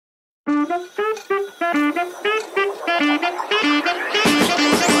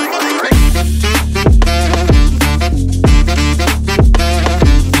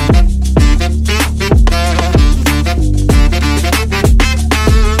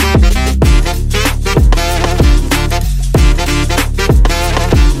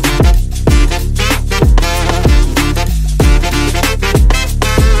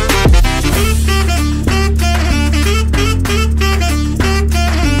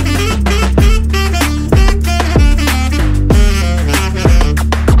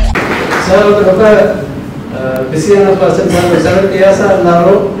பிஸியான பர்சன் 70 இயர்ஸாக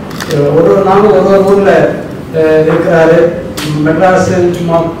இருந்தாலும் ஒரு நாளும் ஒரு ஊரில் இருக்கிறாரு. மெட்ராஸ்,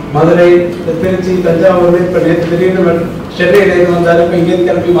 மதுரை, திருச்சி, தஞ்சாவூர், இப்போ நேற்று திடீர்னு சென்னையில் வந்தார். இப்போ இங்கேருந்து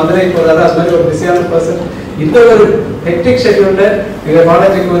கிளம்பி மதுரை போகிறாரு. அது மாதிரி ஒரு பிஸியான பர்சன். இந்த ஒரு ஹெக்டிக் ஷெட்யூலில் எங்கள்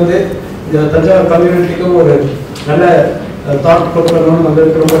காலேஜுக்கு வந்து இந்த தஞ்சாவூர் கம்யூனிட்டிக்கும் ஒரு நல்ல தாட் கொடுக்கணும்னு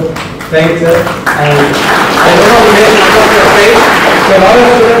வந்ததுக்கு ரொம்ப thanks sir. So all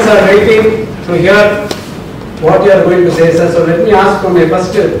our students are waiting to hear what you are going to say, sir. So let me ask for my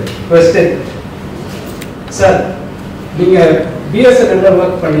first question. Sir, நீங்க BSNL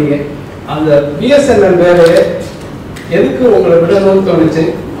work பண்ணீங்க. அந்த BSNL வேற எதுக்கு உங்களை விடணும்னு தோணுச்சு?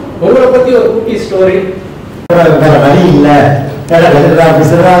 உங்களை பத்தி ஒரு குட்டி ஸ்டோரி. வேற வழி இல்ல.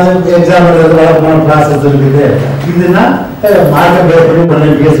 எக்ஸாம் எழுதுறதுக்கு ப்ராசஸ் இருக்குது. இதுன்னா மார்க்கெட் பண்ணி பண்ணி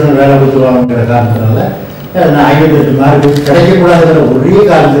BSNL வேலை கொடுத்துருவாங்கிற காரணத்தினால நான் 58 மார்க் கிடைக்கக்கூடாதுங்கிற ஒரே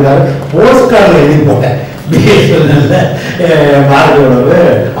காரணத்துக்காக போஸ்ட் கார்டில் எழுதி போட்டேன். BSNL மார்க் எவ்வளவு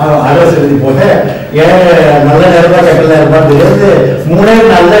அட்ரஸ் எழுதி போட்டேன். நல்ல நேரமாக கெட்ட நேரமாக தெரியாது. 3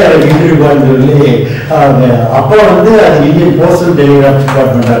 நாளில் எனக்கு இன்டர்வியூ பண்ணி சொல்லி அப்போ வந்து அது இந்தியன் போஸ்டல் டெலிகிராஃப்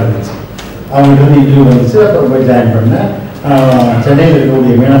டிபார்ட்மெண்ட்டாக இருந்துச்சு. அவங்களுக்கு வந்து இன்டர்வியூ வந்துச்சு. அப்புறம் போய் ஜாயின் பண்ணேன். சென்னையில்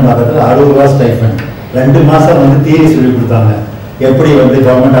இருக்கக்கூடிய மீனம்பாக்கத்தில் 60 ரூபா ஸ்டைஃபண்ட். 2 மாதம் வந்து தியரி சொல்லி கொடுத்தாங்க. எப்படி வந்து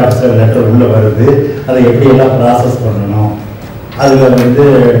கவர்மெண்ட் ஆஃபீஸர் லெட்டர் உள்ளே வருது, அதை எப்படியெல்லாம் ப்ராசஸ் பண்ணணும், அதில் வந்து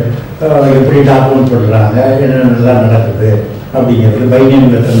எப்படி டாக்குமெண்ட் பண்ணுறாங்க, என்னென்னலாம் நடக்குது அப்படிங்கிறது,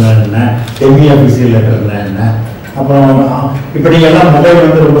 பைனியம் லெட்டர்னா என்ன, செமி ஆஃபீஸியல் லெட்டர்னா என்ன. அப்புறம் இப்போ நீங்கள் எல்லாம் மொபைல்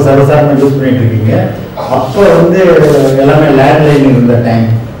வந்து ரொம்ப சர்வசாதாரணமாக யூஸ் பண்ணிட்டு இருக்கீங்க. அப்போ வந்து எல்லாமே லேண்ட்லைன் இருந்த டைம்.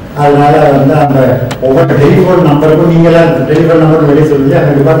 அதனால வந்து அந்த ஒவ்வொரு டெலிஃபோன் நம்பருக்கும் நீங்களாம் டெலிஃபோன் நம்பர் வெளியே சொல்லி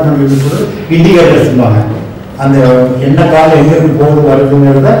அந்த டிபார்ட்மெண்ட் இண்டிகேட்டர்ஸ்பாங்க. அந்த என்ன காலம் எங்கேருந்து போகுது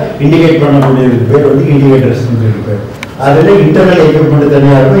வருதுங்கிறத இண்டிகேட் பண்ணக்கூடியதுக்கு பேர் வந்து இண்டிகேட்டர்ஸ் பேர். அதில் இன்டர்னல் எக்யூப்மெண்ட்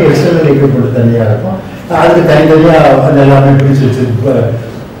தனியாக இருக்கும், எக்ஸ்டர்னல் எக்யூப்மெண்ட் தனியாக இருக்கும். அதுக்கு தனித்தனியாக அந்த எல்லாமே பிரித்து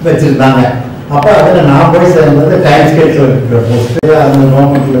வச்சுருந்தாங்க. அப்போ அதில் நான் போய் சேர்ந்தது டைம் ஸ்கேட்ஸில் இருக்கிற போஸ்ட்டு. அந்த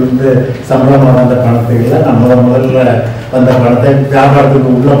கவர்மெண்ட்லேருந்து சம்பளமாக வந்த பணத்துக்கெல்லாம் நம்ம முதல்ல வந்த பணத்தை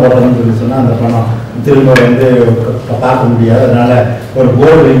வியாபாரத்துக்கு உள்ளே போடணும்னு சொல்லி சொன்னால் அந்த பணம் திரும்ப வந்து பார்க்க முடியாது. அதனால் ஒரு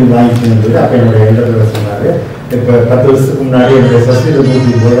போர்டு ரிங் வாங்கிக்கணும்னு சொல்லி அப்போ என்னுடைய எல்டர் சொன்னார். இப்போ 10 வருஷத்துக்கு முன்னாடி என்னுடைய ஃபஸ்ட்டு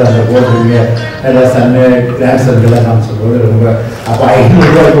முடிக்கும் போது அந்த போர்டு ரிங்கை எல்லாம் சன்னு கிராண்ட் சர்க்கெல்லாம் காமிச்ச போது ரொம்ப அப்போ 500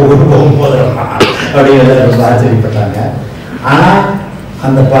 ரூபாய்க்கு ஒரு போகும்போது அப்படிங்கிறத ரொம்ப ஆச்சரியப்பட்டாங்க. ஆனால்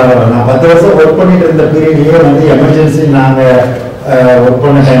அந்த நான் 10 வருஷம் ஒர்க் பண்ணிட்டு இருந்த பீரியட்லேயே வந்து எமர்ஜென்சி நாங்கள் ஒர்க்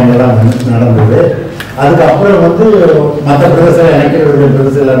பண்ண டைமில் தான் நடந்தது. அதுக்கப்புறம் வந்து மற்ற பிரதேசம் எனக்கு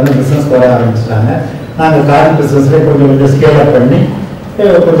பிரதேசம் எல்லாருமே பிஸ்னஸ் போக ஆரம்பிச்சிட்டாங்க. நாங்கள் கார்டன் பிஸ்னஸ்லேயே கொஞ்சம் ஸ்கேல் அப் பண்ணி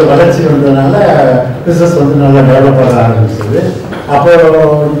கொஞ்சம் வளர்ச்சி வந்ததுனால பிஸ்னஸ் வந்து நல்லா டெவலப் ஆக ஆரம்பிச்சது. அப்போ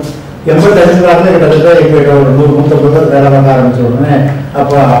 85 வாரத்தில் கிட்டத்தட்ட எங்களுக்கு ஒரு 100-150 பேர் வேலை பார்க்க ஆரம்பிச்ச உடனே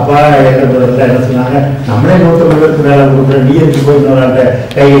அப்போ அப்பா எங்கள் என்ன சொன்னாங்க, நம்மளே 150 பேருக்கு வேலை கொடுக்குறோம், நீ எடுத்து போய் இன்னொரு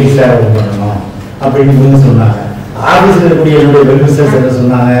கையெழுதி சேவை பண்ணணும் அப்படின்னு சொன்னாங்க. ஆஃபீஸில் இருக்கக்கூடிய என்னுடைய வெல்விசர்ஸ் என்ன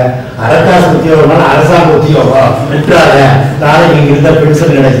சொன்னாங்க, அரசாங்க உத்தியோகம்னால அரசாங்க உத்தியோகம் விட்டுறாத, நாளைக்கு இங்கே இருந்தால்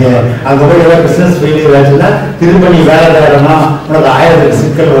பென்ஷன் கிடைக்கும், அங்கே போய் ஏதாவது பிஸ்னஸ் ஃபெயிலியர் ஆச்சுன்னா திரும்ப நீ வேலை தேடணும்னா உனக்கு 1000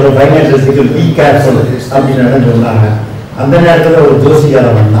 சிக்கல் வரும், ஃபைனான்சியல் சிக்கல், பி கேர்ஃபுல் அப்படின்னு சொன்னாங்க. அந்த நேரத்தில் ஒரு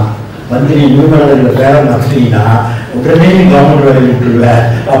ஜோசிகாரம் வந்தான் வந்து, நீ நியூமனத்தில் வேலை மாற்றினா உடனே நீ கவர்மெண்ட் வேலை விட்டுருவ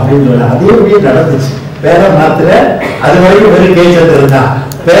அப்படின்னு சொன்னாங்க. அதே அப்படியே நடந்துச்சு. வேலை மாத்திர அது வரைக்கும் வெறும் கேச்சல் இருந்தான்.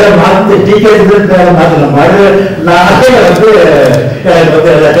 வேற மாற்றி T.K.Chandiran வேற மாற்றல மறு நாளே வந்து எனக்கு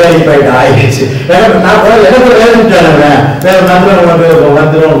வந்து டேரிஃபைட் ஆயிடுச்சு. நான் எனக்கு வேலைட்டானவன் வேற மாத்திரம் நமக்கு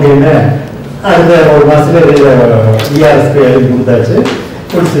வந்துடும் அப்படின்னு அடுத்த ஒரு மாசத்துல ERSP எழுதி கொடுத்தாச்சு.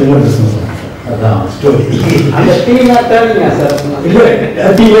 பிடிச்சி பிஸ்னஸ் அதான் ஸ்டோரி. அந்த டீமா டேர்னிங்கா சார்? இல்லை,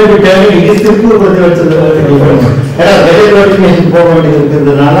 டீமே டேர்னிங் இங்கே திருப்பூர் கொஞ்சம் வச்சிருந்தோம். ஏன்னா வெளியே நோட்டிஃபிகேஷன் போக வேண்டியது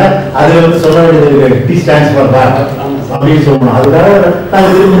இருக்கிறதுனால அதில் வந்து சொல்ல வேண்டியது டி ஸ்டாண்ட்ஸ் ஃபார் பேக் அப்படின்னு சொல்லணும். அதுக்காக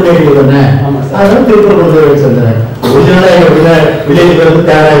நாங்கள் திருப்பூர் வேண்டியது தானே, அதனால திருப்பூர் கொண்டு வச்சிருந்தேன். ஒரிஜினலாக வில்லேஜ் வந்து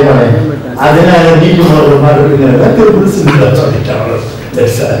தேராய் பாளையம், அதனால நீட்டு போடுற மாதிரி இருக்குங்கிறத திருப்பூர் சிம்பிளாக சொல்லிட்டாங்க. இல்லை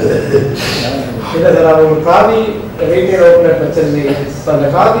சார், அவங்க ஒரு காதி ரீட்டைல் அவுட்லெட் வச்சிருந்தீங்க. அந்த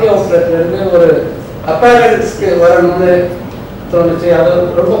காதி அவுட்லெட்லேருந்து ஒரு அப்பேரல்ஸ்க்கு வரணும்னு தோணுச்சு. அது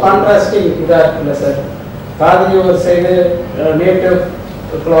ரொம்ப கான்ட்ராஸ்டிங் இதாக இருக்குல்ல சார்? பாதி ஒரு சைடு நேட்டிவ்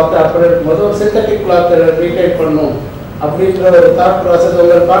கிளாத், அப்புறம் முதல் சிந்தட்டிக் கிளாத் ரீடைல் பண்ணணும் அப்படின்ற ஒரு தாட் ப்ராசஸ்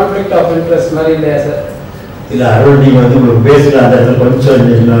உங்கள் கான்ஃப்ளிக்ட் ஆஃப் இன்ட்ரெஸ்ட் மாதிரி இல்லையா சார்? இல்லை அருள், நீங்கள் வந்து உங்களுக்கு பேசுகிற அந்த இடத்துல கொஞ்சம்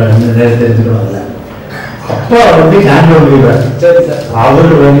நேரம் தெரிஞ்சுக்கணும்ல. அப்பா வந்து ஹேண்ட் வீவர்.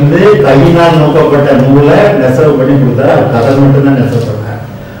 அவர் வந்து கையினால் நோக்கப்பட்ட நூலை நெசவு பண்ணி கொடுத்தாரு. அவர் கதை மட்டும்தான் நெசவு பண்ணார்.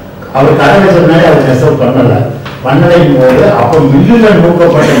 அவர் கதை வச்சதுனாலே அவர் நெசவு பண்ணலையும் போது அப்போ மில்லில்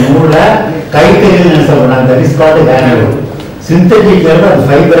நூக்கப்பட்ட நூலை கைத்தறியில் நெசவு பண்ணாங்க. That is called hand viewer. Synthetic அது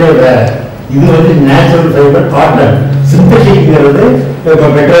ஃபைபரே வேற. இது வந்து நேச்சுரல் ஃபைபர் காட்டன். சிந்தட்டிக்ங்கிறது இப்போ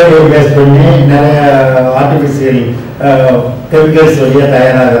பெட்ரோலியம் பேஸ் பண்ணி நிறைய ஆர்டிஃபிஷியல் கெமிக்கல்ஸ் வழியாக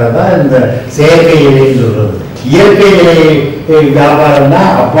தயாராகிறதா இந்த செயற்கை இலைன்னு சொல்றது. இயற்கை இலை வியாபாரம்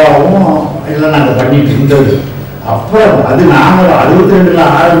தான் அப்பாவும் எல்லாம் நாங்கள் பண்ணிட்டு இருந்தது. அப்போ அது நாங்கள் 62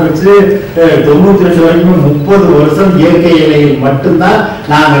 ஆரம்பிச்சு 92 வரைக்கும் 30 வருஷம் இயற்கை இலையில் மட்டும்தான்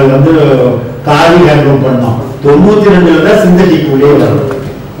நாங்கள் வந்து காதி ஹேண்ட்லூம் பண்ணோம். 92 தான் சிந்தட்டிக் உள்ளே வரும்.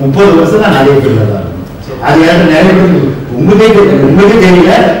 30 வருஷம் தான் நிறைய பேர் தான். அது யாரும் நிறைய பேர் உங்களுக்கே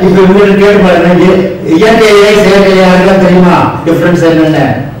தெரியல. இப்ப உங்களுக்கு கேட்டு பாருங்க, இயற்கை இலை செயற்கை இலையெல்லாம் தெரியுமா? டிஃபரன்ஸ் என்னென்ன?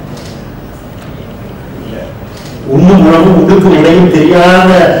 உண்ணும் உணவும் உடுக்கு உடையும்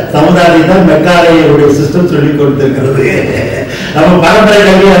தெரியாத சமுதாயத்தான் மெக்காலையுடைய சிஸ்டம் சொல்லி கொடுத்திருக்கிறது. நம்ம பரம்பரை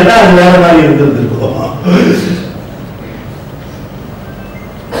கல்வியா இருந்தா அது வேற மாதிரி இருந்திருக்கோம்.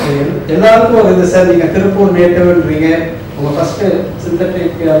 எல்லாருக்கும் ஒரு இது சார், நீங்க திருப்பூர் நேட்டிவ்ன்றீங்க. உங்க ஃபர்ஸ்ட்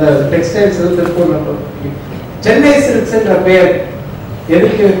சிந்தட்டிக் அந்த டெக்ஸ்டைல்ஸ் திருப்பூர் நேட்டிவ். சென்னை சில்க்ஸ்ன்ற பேர்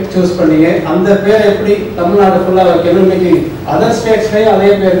எதுக்கு சூஸ் பண்ணீங்க? அந்த பேர் எப்படி தமிழ்நாடு ஃபுல்லா வைக்கணும்? இன்னைக்கு அதர் ஸ்டேட்ஸ்லயும் அதே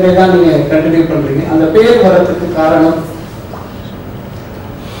பேர்லேயே தான் நீங்க கண்டினியூ பண்றீங்க. அந்த பேர் வரதுக்கு காரணம்?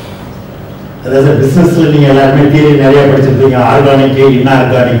 அதாவது பிசினஸ்ல நீங்க எல்லாருமே தியரி நிறைய படிச்சிருப்பீங்க. ஆர்கானிக்,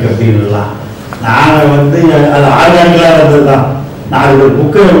 இன்ஆர்கானிக் அப்படின்லாம். நாங்க வந்து அது ஆர்கானிக்கா வந்ததுதான். நான் ஒரு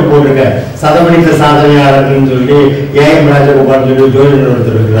புக்கை போட்டிருக்கேன், சதமணித்த சாதனையாளர்கள்னு சொல்லி ஏஎம் ராஜகோபால் சொல்லி ஜோதிடர்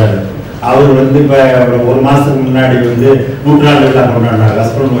ஒருத்தர் இருக்கிறாரு. அவர் வந்து இப்போ ஒரு மாதத்துக்கு முன்னாடி வந்து 100ஆண்டு விழா கொண்டாடினார்.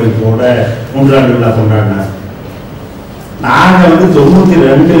 ஹஸ்பண்ட் ஒய்ஃபோட 100ஆண்டு விழா கொண்டாடினார். நாங்கள் வந்து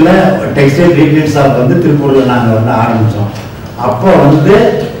 92 டெக்ஸ்டைல் ரீட்டைல் ஷாப் வந்து திருப்பூரில் நாங்கள் வந்து ஆரம்பித்தோம். அப்போ வந்து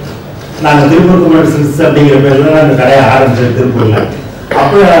நாங்கள் திருப்பூர் குமரன் சில்க்ஸ் அப்படிங்கிற பேரில் நாங்கள் கடையை ஆரம்பித்தோம் திருப்பூரில்.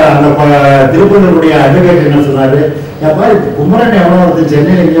 அப்போ அந்த திருப்பூருடைய அட்வொகேட் என்ன சொன்னார், எப்பா குமரன் எவ்வளோ வந்து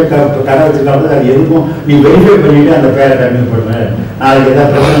சென்னையில் எங்கேயோ கடை வச்சுக்காம அது எதுக்கும் நீ வெரிஃபை பண்ணிட்டு அந்த பேரை கண்டினியூ பண்ணுவேன், நாளைக்கு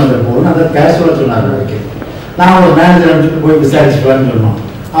ஏதாவது பிரச்சனை வந்து போகணும் அதை கேஷுவலாக சொன்னார். அதுக்கு நான் ஒரு மேனேஜர் அனுப்பிச்சுட்டு போய் விசாரிச்சுக்கலான்னு சொன்னோம்.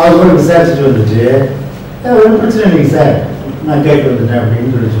 அவர் போய் விசாரிச்சுட்டு வந்துட்டு ஒன்றும் பிரச்சனை இல்லைங்க சார், நான் கேட்டு வந்துட்டேன்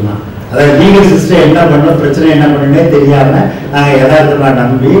அப்படின்னு சொல்லி சொன்னான். அதாவது லீகல் சிஸ்டம் என்ன பண்ணோம், பிரச்சனை என்ன பண்ணுன்னே தெரியாமல் நாங்கள் யதார்த்தமாக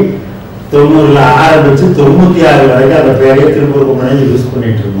நம்பி 90 ஆரம்பிச்சு 96 வரைக்கும் அந்த பேரையே திருப்பூர் குமரன் யூஸ்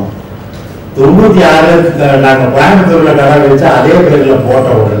பண்ணிட்டு இருந்தோம். 96 நாங்கள் கோயம்புத்தூர்ல கடை வச்சு அதே பேரில்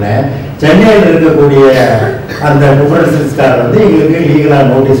போட்ட உடனே சென்னையில் இருக்கக்கூடிய அந்த குமரன் சில்க்ஸ்காரர் வந்து எங்களுக்கு லீகலாக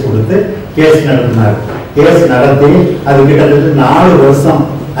நோட்டீஸ் கொடுத்து கேஸ் நடத்தினார். கேஸ் நடத்தி அது கிட்டத்தட்ட 4 வருஷம்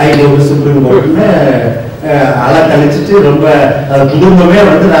ஹைகோர்ட்டு சுப்ரீம் கோர்ட்டுன்னு அலக்கழிச்சிட்டு ரொம்ப குடும்பமே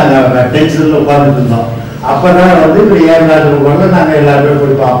வந்து நாங்கள் டென்ஷனில் உட்காந்துட்டு இருந்தோம். அப்பதான் வந்து இப்ப ஏழாவது நாங்க எல்லாருமே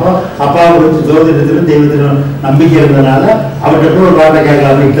போய் பார்ப்போம். அப்பாவை குறித்து ஜோதிடத்திலும் தெய்வத்திலும் நம்பிக்கை இருந்ததுனால அவர்கிட்ட போய் ஒரு வார்த்தை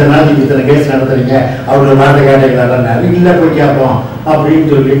கேட்கலாம், இத்தனை நாள் நீங்க இத்தனை கேஸ் நடத்துறீங்க, அவரோட வார்த்தை கேட்டீங்களாரு இல்ல போய் கேட்போம்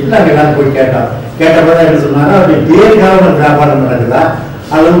அப்படின்னு சொல்லிட்டு நாங்க எல்லாரும் போய் கேட்டோம். கேட்டப்பதான் என்ன சொன்னாங்க, அவருடைய பேருக்காக ஒரு வியாபாரம் நடக்குதா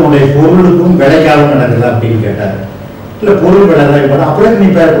அல்லது உங்களுடைய பொருளுக்கும் விலைக்காக நடக்குதா அப்படின்னு கேட்டாரு. இல்ல பொருள் விலை தான். அப்படியே நீ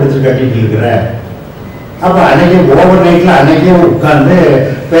பேரை பிடிச்சி கட்டிட்டு இருக்கிற. அப்போ அன்னைக்கு ஓவர் நைட்டில் அன்னைக்கே உட்காந்து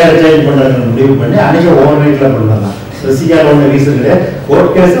பேரை சேஞ்ச் பண்ணுறது முடிவு பண்ணி அன்னைக்கே ஓவர் நைட்டில் பண்ணலாம். ரிசிக்கால ஒன்று ரீசன் கிடையாது.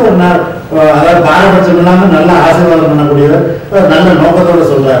 கோர்ட் கேஸ் ஒரு நாள் அதாவது பாரபட்சம் இல்லாமல் நல்ல ஆசீர்வாதம் பண்ணக்கூடியவர் நல்ல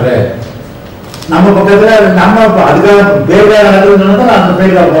நோக்கத்தோடு சொல்கிறாரு. நம்ம பக்கத்தில் நம்ம அதுக்காக பேருக்காக நடக்குதுன்னு தான் அந்த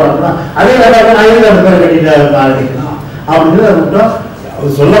பேருக்காக போகிறோம். அதே வேலையாக நான் அந்த பேரை கட்டிட்டு ஆரம்பிக்கணும் அப்படின்னு அதை விட்டோம்.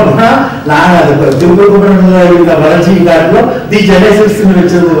 சொல்ல போனா நாங்க அது திருப்பூர் இருந்த வளர்ச்சிக்கு காட்டிலும் தி சென்னை சில்க்ஸ்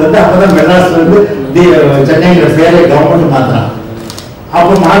வச்சது வந்து அப்பதான் மெட்ராஸ்ல இருந்து சென்னைங்கிற பேரை கவர்மெண்ட் மாத்தினான்.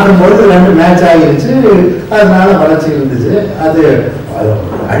 அப்ப மாற்றும் பொழுது 2 மேட்ச் ஆகிருச்சு. அதனால வளர்ச்சி இருந்துச்சு. அது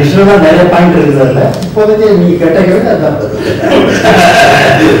அடிஷனலா நிறைய பாயிண்ட் இருக்குதுல்ல. இப்போதைக்கு நீங்க கேட்டீங்க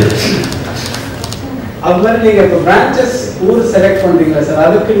அது மாதிரி நீங்க இப்போ பிரான்ச்சஸ் ஊர் செலக்ட் பண்றீங்களா சார்?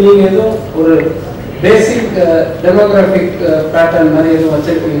 அதுக்கு நீங்க எதுவும் ஒரு பேசிக் டெமோகிராபிக் பேட்டர்ன் மாதிரி எதுவும்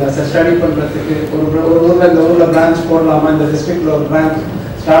வச்சிருக்கீங்களா சார் ஸ்டடி பண்றதுக்கு? ஒரு ஊர்ல இந்த ஊர்ல பிரான்ச் போடலாமா, இந்த டிஸ்ட்ரிக்ட்ல ஒரு பிரான்ச்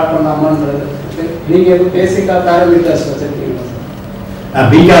ஸ்டார்ட் பண்ணலாமான்றது நீங்க எதுவும் பேசிக்கா பேராமீட்டர்ஸ் வச்சிருக்கீங்களா சார்?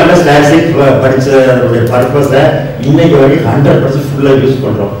 பிகாம்ல ஸ்டாட்டிஸ்டிக் படிச்சதுடைய பர்பஸை இன்னைக்கு வரைக்கும் 100% ஃபுல்லா யூஸ்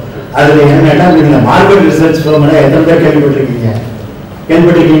பண்றோம். அதுல என்னன்னா நீங்க மார்க்கெட் ரிசர்ச் ஃபார்ம்ல எத்தனை பேர் கேள்விப்பட்டிருக்கீங்க?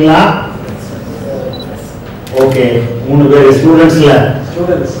 கேள்விப்பட்டிருக்கீங்களா? ஓகே, 3 பேர் ஸ்டூடெண்ட்ஸ்ல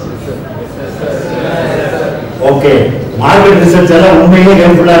ஓகே, மார்க்கெட் ரிசர்ச் எல்லாம் உண்மையிலே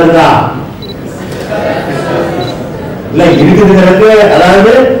ஹெல்ப்ஃபுல்லா இருக்குதா? இல்ல இருக்குதுங்கிறது,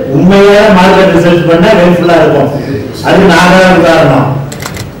 அதாவது உண்மையான மார்க்கெட் ரிசர்ச் பண்ணா ஹெல்ப்ஃபுல்லா இருக்கும். அதுக்கு நாங்க தான் உதாரணம்.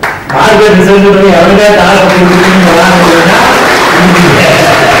 மார்க்கெட் ரிசர்ச் எவ்வளோ காசு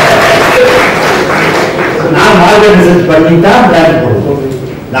நான் மார்க்கெட் ரிசர்ச் பண்ணி தான் பிரான்ச் போடுவோம்.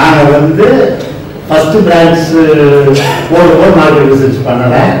 நாங்க வந்து ஃபர்ஸ்ட் பிரான்ச் போடுவோம் மார்க்கெட் ரிசர்ச்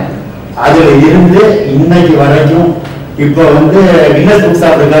பண்ணல. அதுல இருந்து இன்னைக்கு வரைக்கும் இப்போ வந்து கின்னஸ் புக்ஸ்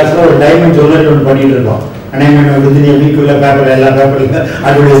ஆஃப் ரெக்கார்ட்ஸ்ல ஒரு டைமண்ட் ஜுவல்லரி பண்ணிட்டு இருக்கோம். அனைவரும் வந்து வீக்குள்ள பேப்பர் எல்லா பேப்பர்ல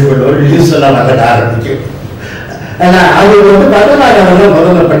அட்வர்டைஸ்மெண்ட் வரும், நியூஸ் எல்லாம் வர ஆரம்பிக்கும். அது வந்து பதவியாளர்கள்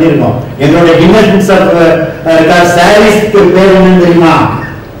முதல்ல பண்ணிருக்கோம். எங்களுடைய கின்னஸ் புக்ஸ் ஆஃப் ரெக்கார்ட் சாரீஸ்க்கு பேர் என்னன்னு தெரியுமா?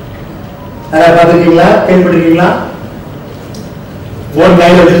 யாராவது பார்த்துருக்கீங்களா, கேள்விப்பட்டிருக்கீங்களா? போன்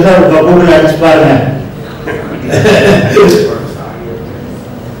கையில் வச்சுட்டு கூகுள் அடிச்சு பாருங்க.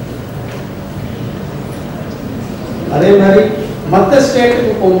 அதே மாதிரி மற்ற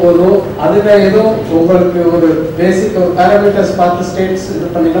ஸ்டேட்டுக்கு போகும்போதும் அதுல ஏதோ உங்களுக்கு ஒரு பேசிக் ஒரு பேராமீட்டர்ஸ் பார்த்து ஸ்டேட்ஸ் இது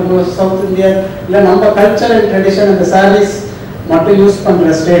பண்ணிக்கலாம். சவுத் இந்தியா இல்லை நம்ம கல்ச்சர் அண்ட் ட்ரெடிஷன் அந்த சாரீஸ் மட்டும் யூஸ்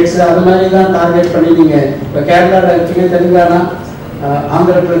பண்ற ஸ்டேட்ஸ் அது மாதிரி தான் டார்கெட் பண்ணி நீங்க இப்போ கேரளாவில் இருக்கீங்க, தெலுங்கானா,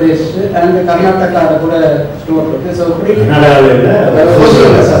 ஆந்திர பிரதேஷ் அண்ட் கர்நாடகாவில் கூட ஸ்டோர் இருக்கு. ஸோ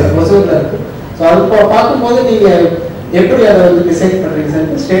ஒசூர்ல இருக்கு. ஸோ அது பார்க்கும்போது நீங்க எப்படி அதை வந்து டிசைட் பண்றீங்க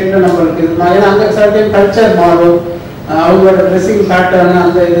சார்? ஸ்டேட்ல நம்மளுக்கு இது ஏன்னா அங்கே சர்டன் கல்ச்சர் மாறும், அவங்களோட ட்ரெஸ்ஸிங் பேட்டர்ன்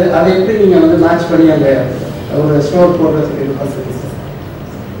அந்த இது அதை எப்படி நீங்க வந்து மேட்ச் பண்ணி அங்க ஒரு ஸ்டோர் போடுறதுக்கு இது பண்ணுறீங்க சார்?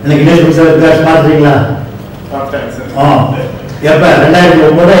 எனக்கு கின்னஸ் பார்த்துருக்கீங்களா? எப்போ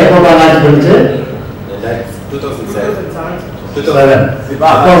 2009 எப்போ லான்ச் பண்ணிச்சு? 2007.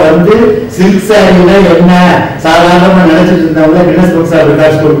 அப்போ வந்து சில்க் சாரினா என்ன சாதாரணமா நினைச்சிட்டு இருந்தவங்க கின்னஸ் புக்ஸ் ஆஃப்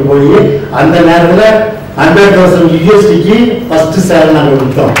ரெக்கார்ட்ஸ் கொண்டு போய் அந்த நேரத்துல 100,000 USDக்கு ஃபர்ஸ்ட் சேல் நாங்கள்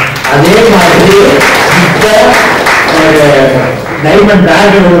கொடுத்தோம். அதே மாதிரி இப்போ டைமண்ட்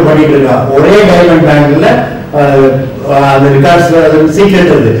பேங்க் பண்ணிட்டு இருக்கோம். ஒரே டைமண்ட் பேங்க்ல அந்த ரெக்கார்ட்ஸ்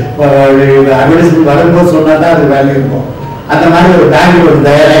சீக்ரெட் அது அட்வர்டைஸ்மெண்ட் வரும்போது சொன்னா தான் அது வேல்யூ இருக்கும். அந்த மாதிரி ஒரு பேங்க் ஒரு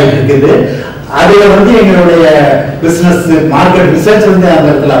தயாராகிட்டு இருக்குது. அதுல வந்து எங்களுடைய பிசினஸ் மார்க்கெட் ரிசர்ச் வந்து அந்த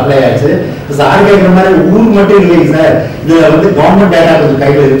இடத்துல அப்ளை ஆச்சு. சார் கேட்குற மாதிரி ஊர் மட்டும் இல்லைங்க சார், இதுல வந்து கவர்மெண்ட் டேட்டா கொஞ்சம்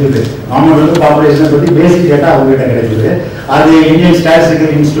கையில் இருக்குது. கவர்மெண்ட் வந்து பாப்புலேஷனை பத்தி பேசிக் டேட்டா அவங்க கிட்ட கிடைக்குது. அது இந்தியன்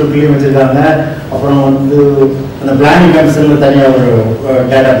ஸ்டாட்டிஸ்டிக்கல் இன்ஸ்டியூட்லயும் வச்சிருக்காங்க. அப்புறம் வந்து அந்த பிளானிங் கமிஷன்ல தனியாக ஒரு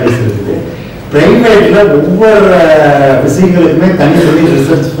டேட்டா பேஸ் இருக்குது. பிரைவேட்ல ஒவ்வொரு விஷயங்களுக்குமே தனி சொல்லி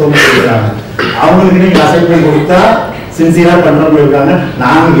ரிசர்ச் கொடுக்குறாங்க. அவங்களுக்கு நீங்க அசைன்மெண்ட் கொடுத்தா சின்சியரா பண்றவங்க இருக்காங்க.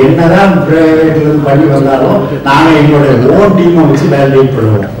 நாங்க என்னதான் பிரைவேட்ல இருந்து பண்ணி வந்தாலும் நாங்க எங்களுடைய ஓன் டீமை வச்சு வேலிடேட்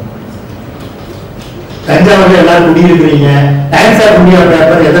பண்ணுவோம். தஞ்சாவூர்ல எல்லாரும் குடியிருக்கிறீங்க, டைம்ஸ் ஆஃப் இந்தியா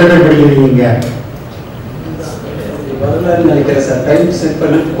பேப்பர் எத்தனை பேர் படிக்கிறீங்க? நினைக்கிறேன் சார் டைம்ஸ்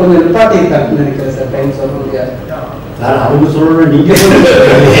கொஞ்சம் நிப்பாட்டி இருக்காங்கன்னு நினைக்கிறேன் சார். டைம்ஸ் சொல்ல முடியாது, அவங்க சொல்லணும், நீங்க சொல்லுங்க.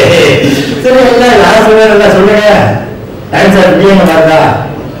 சரி எல்லாம் யாரும் சொல்லுங்க, சொல்லுங்க. டைம்ஸ் ஆஃப் இந்தியா பார்த்தா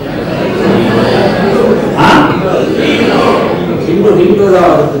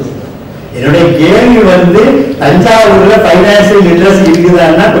என்னுடைய கேள்வி வந்து தஞ்சாவூர்ல பைனான்சியல் லிட்ரஸி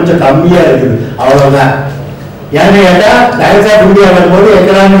இருக்குதான்னா கொஞ்சம் கம்மியா இருக்குது, அவ்வளவுதான். ஏன்னு கேட்டா டைம்ஸ் ஆஃப் இந்தியா வரும்போது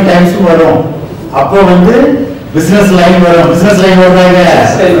எக்கனாமிக் டைம்ஸும் வரும். அப்போ வந்து பிசினஸ் லைன் வரும். பிசினஸ் லைன் வருவாங்க,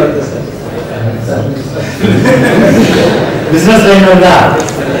 பிசினஸ் லைன் வருதா?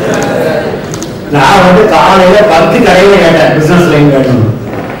 நான் வந்து காலையில 10 கடையில கேட்டேன் பிசினஸ் லைன் வேணும்.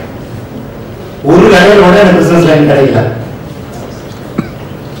 ஒரு கடையில் கூட எனக்கு பிசினஸ் லைன் கிடைக்கல.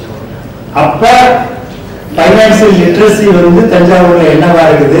 அப்ப பைனான்சியல் லிட்ரஸி வந்து தஞ்சாவூர்ல என்னவா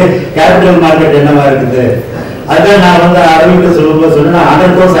இருக்குது, கேபிட்டல் மார்க்கெட் என்னவா இருக்குது. அதான் நான் வந்து அரவிந்த் சொல்லும்போது சொன்னேன்,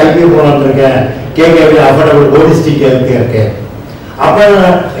 100 கோர்ஸ் ஐபிஓ போலான்னு இருக்கேன், கேகேபி அஃபோர்டபுள் ஹோலிஸ்டிக் ஹெல்த் இருக்கேன். அப்ப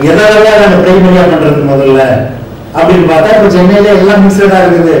எதாவது அந்த பிரைமரியா பண்றது முதல்ல அப்படின்னு பார்த்தா இப்ப சென்னையில எல்லாம் மிக்சடா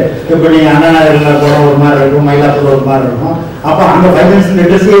இருக்குது. இப்ப நீங்க அண்ணா நகர்ல போன ஒரு மாதிரி இருக்கும், மயிலாப்பூர் ஒரு மாதிரி இருக்கும். அப்ப அங்க பைனான்சியல்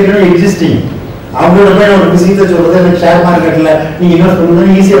லிட்ரஸி ஏற்கனவே எக்ஸிஸ்டிங். அவங்களோட போய் ஒரு விஷயத்த சொல்றது எனக்கு ஷேர் மார்க்கெட்ல நீங்க இன்வெஸ்ட்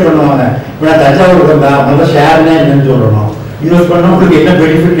பண்ணுறது ஈஸியா பண்ணுவாங்க. இப்ப நான் தஞ்சாவூர் வந்தா முதல்ல ஷேர்னா என்னன்னு சொல்லணும், இன்வெஸ்ட் பண்ணா உங்களுக்கு என்ன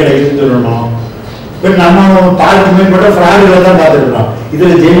பெனிஃபிட் கிடைக்குதுன்னு சொல்லணும். பட் நம்ம பாலுக்கு மேற்பட்ட ஃப்ராடுகளை தான் பார்த்துருக்கோம்.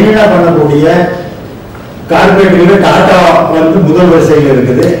 இதுல ஜெனியூனா பண்ணக்கூடிய கார்பரேட்ல டாடா வந்து முதல் வரிசையில்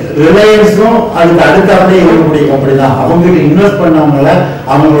இருக்குது. ரிலையன்ஸும் அதுக்கு அடுத்தாலே இருக்கக்கூடிய கம்பெனி தான். அவங்ககிட்ட இன்வெஸ்ட் பண்ணவங்கள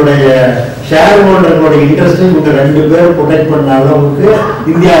அவங்களுடைய ஷேர் ஹோல்டர்களுடைய இன்ட்ரெஸ்ட் இவங்க 2 பேரும் ப்ரொடெக்ட் பண்ண அளவுக்கு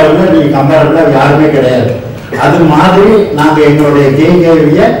இந்தியாவில் நீங்க கம்பேரபிளா யாருமே கிடையாது. அது மாதிரி நாங்க எங்களுடைய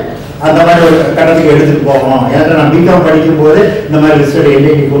கேவிய அந்த மாதிரி ஒரு கட்டத்துக்கு எடுத்துட்டு போகணும். ஏன்னா நான் பிகாம் படிக்கும் போது இந்த மாதிரி லிஸ்டட்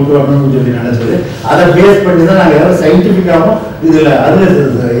என்ஐடி கொண்டு வரணும்னு சொல்லி நினைச்சது. அதை பேஸ் பண்ணி தான் நாங்கள் யாரும் சயின்டிஃபிக்காகவும் இதுல அதுல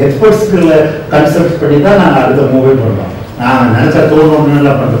எக்ஸ்பர்ட்ஸ்ல கன்சல்ட் பண்ணி தான் நாங்கள் அடுத்த மூவே பண்றோம். நான் நினைச்சா தோணுன்னு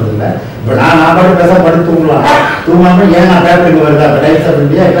எல்லாம் பண்றது இல்லை. இப்போ நான் பாட்டு பேச படுத்து தூங்கலாம், தூங்காம ஏன் நான் பேப்பருக்கு வருது அப்போ times of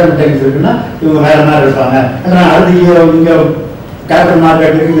India economic times இருக்குன்னா இவங்க வேற மாதிரி இருப்பாங்க. அடுத்து இங்கே கேபிட்டல்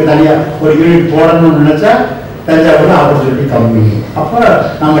மார்க்கெட்டுக்கு இங்கே தனியாக ஒரு யூனிட் போடணும்னு நினச்சா தஞ்சாவூர்ல ஆப்பர்ச்சுனிட்டி கம்மி. அப்போ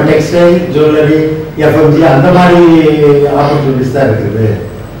நம்ம டெக்ஸ்டைல், ஜுவல்லரி, எஃப்எம்ஜி அந்த மாதிரி ஆப்பர்ச்சுனிட்டிஸ் தான் இருக்குது.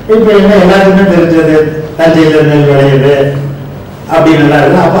 இப்போ என்ன எல்லாருக்குமே தெரிஞ்சது தஞ்சையில் நெல் விளையுது அப்படின்னு நல்லா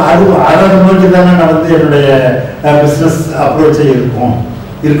இருக்குது. அப்போ அதை நோக்கி தானே நான் வந்து என்னுடைய பிஸ்னஸ் அப்ரோச்சே இருக்கணும்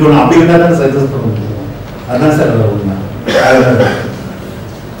அப்படின்னு தான் சக்ஸஸ் பண்ண முடியும். அதுதான் சார் உண்மை.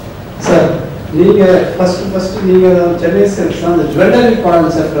 சார் நீங்கள் ஃபர்ஸ்ட் நீங்கள் சென்னை சில்க்ஸ் அந்த ஜுவல்லரி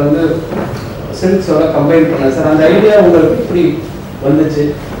கான்செப்ட் வந்து சில்க்ஸோட கம்பைன் பண்ண சார், அந்த ஐடியா உங்களுக்கு எப்படி வந்துச்சு?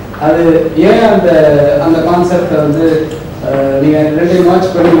 அது ஏன் அந்த கான்செப்டை வந்து நீங்கள் 2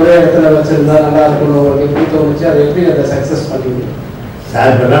 மார்ச் பண்ணி ஒரே இடத்துல வச்சுருந்தா நல்லா இருக்கணும் உங்களுக்கு எப்படி தோணுச்சு? அது எப்படி அதை சக்ஸஸ் பண்ணுவீங்க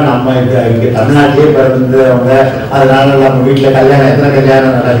சார்? இப்போல்லாம் நம்ம இங்கே தமிழ்நாட்டிலே பிறந்தவங்க, அதனால நம்ம வீட்டில் கல்யாணம் எத்தனை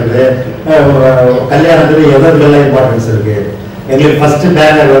கல்யாணம் நடக்குது, கல்யாணத்துல எதற்கெல்லாம் இம்பார்ட்டன்ஸ் இருக்குது. எங்களுக்கு ஃபர்ஸ்ட்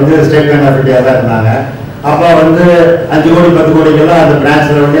பேனர் வந்து ஸ்டேட் பேங்க் ஆஃப் இந்தியா தான் இருந்தாங்க. அப்போ வந்து 5 கோடி 10 கோடிக்கெல்லாம் அந்த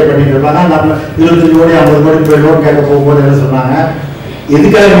பிரான்ச்சில் வந்து பண்ணிட்டு இருப்பாங்க. நம்ம 25 கோடி 50 கோடி போய் லோன் கேட்க போகும்போது என்ன சொன்னாங்க,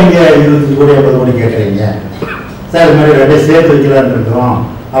 எதுக்காக நீங்கள் 25 கோடி 50 கோடி கேட்குறீங்க சார்? இது மாதிரி 2 சேர்த்து வைக்கலான்னு இருக்கிறோம்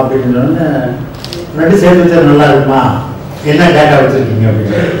அப்படின்னு. 2 சேர்த்து வச்சா நல்லா இருக்குமா, என்ன டேட்டா வச்சுருக்கீங்க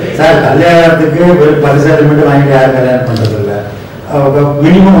அப்படின்னு. சார் கல்யாணத்துக்கு ஒரு 10 மட்டும் வாங்கிட்டு யாரும் கல்யாணம் பண்ணுறது இல்லை.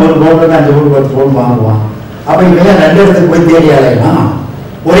 மினிமம் ஒரு பவுன் 5 பவுன் 10 பவுன் வாங்குவான். அப்போ இங்கே 2 இடத்துக்கு போய் தேடி அலையணும்.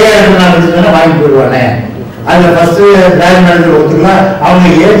 ஒரே இடத்துல நான் வச்சுருந்தேன்னா வாங்கி போயிடுவானே. அதில் ஃபர்ஸ்ட் பேங்க் மேனேஜர் ஒத்துக்கலாம். அவங்க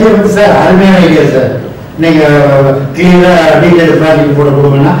ஏஜ் வந்து சார் அருமையான ஐடியா சார். நீங்கள் கிளியராக டீட்டெயில் ப்ராஜெக்ட் போட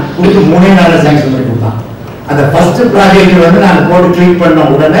கொடுங்கன்னா கொடுத்து 3 நாளில் சாங்ஷன் பண்ணி கொடுத்தான். அந்த ஃபர்ஸ்ட் ப்ராஜெக்ட் வந்து நான் போட்டு கிளிக் பண்ண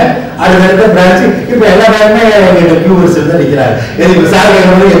உடனே அதுல இருக்க பிரான்ச்சு இப்போ எல்லா பேருமே கியூவர்ஸ் தான் நிற்கிறாங்க. எதுக்கு சார்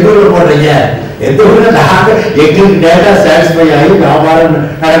எந்த ஊரில் போடுறீங்க, எந்த ஊரில் நாங்கள் எங்களுக்கு டேட்டா சாட்டிஸ்ஃபை ஆகி வியாபாரம்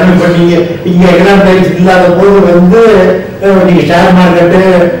நடந்து பண்ணீங்க. இங்கே எக்கனாமிக் டைம்ஸ் இல்லாத போது வந்து நீங்கள் ஷேர் மார்க்கெட்டு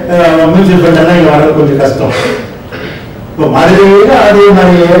மியூச்சுவல் ஃபண்டெல்லாம் இங்கே வர்றது கொஞ்சம் கஷ்டம். இப்போ மதுரையில் அதே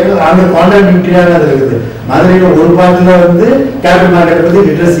மாதிரி அங்கே கான்ட்ராக்டிவிட்டியாக அது இருக்குது. மதுரையில் ஒரு பக்கத்தில் வந்து கேபிட்டல் மார்க்கெட் பற்றி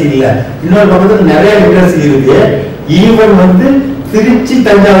லிட்ரஸி இல்லை, இன்னொரு பக்கத்தில் நிறைய லிட்ரஸி இருக்கு. ஈவன் வந்து திருச்சி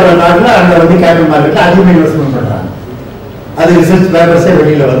தஞ்சாவூர் நாட்டில் அங்கே வந்து கேபிட்டல் மார்க்கெட்டில் அதிகமாக இன்வெஸ்ட்மெண்ட் பண்ணுறாங்க. அது ரிசர்ச் பேப்பர்ஸே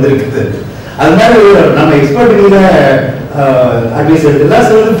வெளியில் வந்துருக்குது. அது மாதிரி நம்ம எக்ஸ்பர்ட்டுகள அட்வைஸ் எடுத்துக்கலாம்.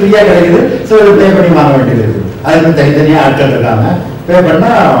 சிலது ஃப்ரீயாக கிடைக்குது, சிலது பே பண்ணி வாங்க வேண்டியது இருக்குது. அதுக்கு தனித்தனியாக ஆட்கள் இருக்காங்க. பே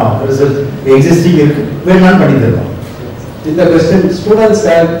பண்ணால் ரிசர்ச் எக்ஸிஸ்டிங் இருக்கு, வேணாலும் பண்ணி தருவோம். இந்த கொஸ்டின் ஸ்டூடெண்ட்ஸ்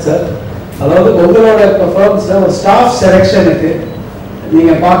சார், அதாவது உங்களோட பெர்ஃபார்மன்ஸ்ல ஒரு ஸ்டாஃப் செலெக்ஷனுக்கு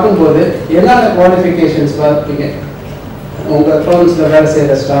நீங்க பார்க்கும்போது என்னென்ன குவாலிஃபிகேஷன்ஸ் பார்ப்பீங்க உங்க பெர்ஃபார்மன்ஸ்ல வேலை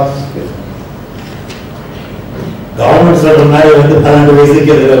செய்யற ஸ்டாஃப்க்கு? கவர்மெண்ட் சொல்ற மாதிரி வந்து 12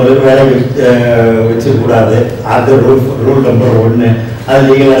 வயசுக்கு வேலை வச்சுக்கூடாது. அது ரூல் நம்பர் 1. அது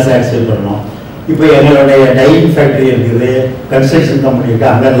லீகலாக சாட்டிஸ்ஃபை பண்ணணும். இப்போ எங்களுடைய டையிங் ஃபேக்ட்ரி இருக்குது, கன்ஸ்ட்ரக்ஷன் கம்பெனி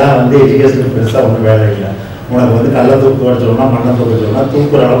இருக்குது. அங்கெல்லாம் வந்து எஜுகேஷன் பெருசாக ஒன்றும் வேலை இல்லை. உனக்கு வந்து கள்ள தூக்கு வச்சோம்னா மண்ணை தூக்க வச்சோம்னா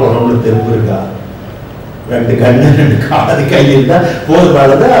தூக்குற அளவு உடம்புல தெருப்பு இருக்கா, 2 கண்ணு 2 காது கை இருந்தால்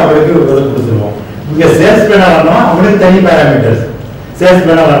போதுமானதை அவனுக்கு உதவி கொடுத்துருவோம். இங்கே சேல்ஸ் மேனாக வரணும், அவனுக்கு தனி பேராமீட்டர்ஸ். சேல்ஸ்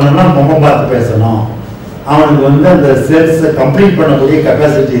மேனாக வரணும்னா முகம் பார்த்து பேசணும், அவனுக்கு வந்து அந்த சேல்ஸை கம்ப்ளீட் பண்ணக்கூடிய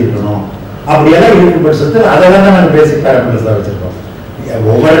கெப்பாசிட்டி இருக்கணும். அப்படியெல்லாம் இருக்கும் பட்சத்தில் அதெல்லாம் தான் நாங்கள் பேசிக் பேராமீட்டர்ஸாக வச்சுருக்கோம்.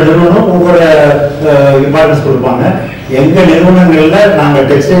 ஒவ்வொரு நிறுவனம் ஒவ்வொரு இம்பார்ட்டன்ஸ் கொடுப்பாங்க. எங்கள் நிறுவனங்களில் நாங்கள்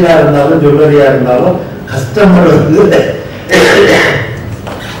டெக்ஸ்டைலாக இருந்தாலும் ஜுவல்லரியாக இருந்தாலும் கஸ்டமர் வந்து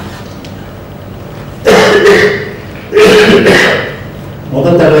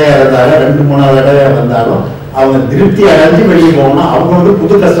முதல் தடவையாக இருந்தாலும் 2-3 தடவையாக வந்தாலும் அவங்க திருப்தி அடைஞ்சு வெளியே போகணும். அவங்க வந்து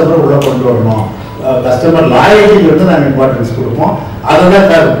புது கஸ்டமர் உள்ள கொண்டு வரணும். கஸ்டமர் லாயல்ட்டிக்கு வந்து நாங்கள் இம்பார்ட்டன்ஸ் கொடுப்போம். அதை தான்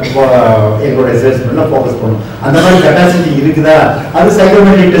எங்களுடைய சேல்ஸ்மேன்ல ஃபோக்கஸ் பண்ணுவோம். அந்த மாதிரி கெப்பாசிட்டி இருக்குதா? அது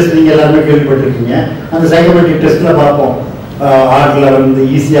சைக்கோமெட்ரிக் டெஸ்ட் நீங்கள் எல்லாருமே கேள்விப்பட்டிருக்கீங்க. அந்த சைக்கோமெட்ரிக் டெஸ்ட்டில் பார்ப்போம் ஆர்டில் வந்து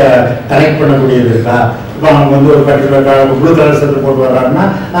ஈஸியாக கனெக்ட் பண்ணக்கூடியது இருக்கா. இப்போ அவங்க வந்து ஒரு பர்டிகுலர் ப்ளூ கலர் சட்டை போட்டு வர்றாங்கன்னா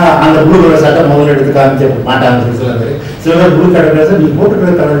அந்த ப்ளூ கலர் சட்டை முதல்ல எடுத்து காமிக்க மாட்டாங்க. சில பேர் ப்ளூ கலர் சார் நீங்கள்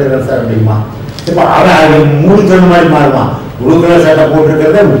போட்டுக்கிற கலர் எதாவது சார் அப்படிமா. இப்போ அவன் 3 சொல்ல மாதிரி மாறுவான். ப்ளூ கலர் சட்டை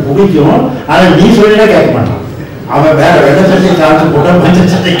போட்டுருக்கிறத அவனுக்கு பிடிக்கும், ஆனால் நீ சொல்லினா கேட்க மாட்டான். அவன் வேற வெள்ளை சட்டை காமிச்சு போட்டா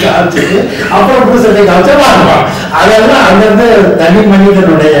மஞ்சள் சட்டை காமிச்சிட்டு அப்புறம் ப்ளூ சட்டை காமிச்சா மாறுவான். அதெல்லாம் அங்கிருந்து தனி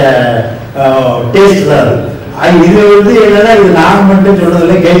மனிதனுடைய டேஸ்ட் தான் அது. இது வந்து என்னன்னா இது நான் மட்டும்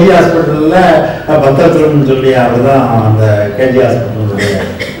சொல்றதில்ல, கேஜி ஹாஸ்பிட்டல்ல பக்தத்துலன்னு சொல்லி அவர் தான் அந்த கேஜி ஹாஸ்பிட்டலுடைய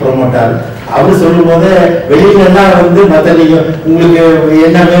ப்ரொமோட்டர். அவர் சொல்லும் போது வெளியில எல்லாம் வந்து மற்ற நீங்க உங்களுக்கு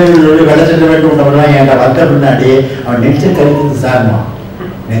என்ன வேணும் சொல்லி விளைச்சட்ட வேண்டும் பண்ணலாம். என்கிட்ட வந்த முன்னாடி அவன் நெஞ்ச கறிக்கிறது சார்மா,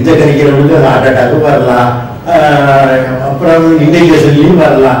 நெஞ்ச கறிக்கிறவனுக்கு ஹார்ட் அட்டாக்கு வரலாம், அப்புறம் இண்டிகேஷன்லையும்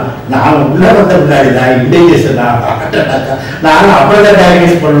வரலாம். நான் உள்ள வந்த முன்னாடி தான் இண்டிகேஷன் நானும் அப்புறம்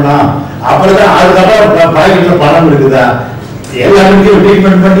டயக்னைஸ் பண்ணணும். அப்புறம் தான் அதுக்கப்புறம் பாக்கெட்டில் பணம் இருக்குதா எல்லாருக்கும்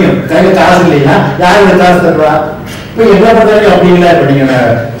ட்ரீட்மெண்ட் பண்ணி கையில் காசு இல்லைன்னா யாருக்கு காசு தருவா? இப்போ என்ன பண்ணுறாங்க அப்படிங்களா? இப்போ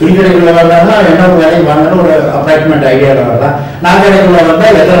நீங்கள் துணி கடைக்குள்ள வந்தாங்கன்னா என்ன வேலைக்கு வாங்கணும் ஒரு அப்பாயின்மெண்ட் ஐடியாவில் வரலாம். நான் கடைக்குள்ள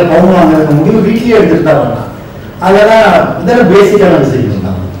வந்தால் எத்தனை பவுன் வாங்குறதுக்கு முடியும் வீட்லேயே எடுத்துகிட்டு தான் வரலாம். அதெல்லாம் இதெல்லாம் பேசிக்கான விஷயம்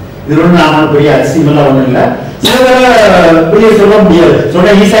தான். இது ஒன்றும் நான் பெரிய அதிசயமெல்லாம் ஒன்றும் இல்லை. சில பேரை பெரிய சொல்ல முடியாது.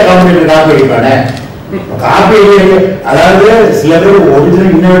 சொன்ன ஈஸியாக கவர்மெண்ட் காப்பி அடிப்பானே காப்பி அதாவது சில பேர்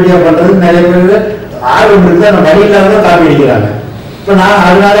ஒரிஜினல் இன்னோவேட்டிவா பண்றது நிறைய பேர் ஆர்வம் இருக்குது. அந்த வழி இல்லாத காப்பி அடிக்கிறாங்க. இப்போ நான்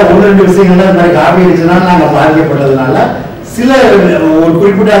அதனால ஒன்று ரெண்டு விஷயங்கள்ல இந்த மாதிரி காப்பி அடிச்சதுனால நாங்கள் பாதிக்கப்பட்டதுனால சில ஒரு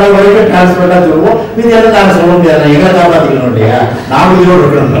குறிப்பிட்ட அளவு வரைக்கும் டிரான்ஸ்பர்ட்டா சொல்லுவோம். மீதி எல்லாம் நாங்கள் சொல்ல முடியாது. எங்களை காப்பாற்றிக்கணும் இல்லையா? நாம இதோடு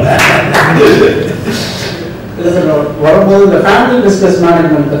இருக்கணும். இல்லை சார், வரும்போது இந்த ஃபேமிலி பிஸ்னஸ்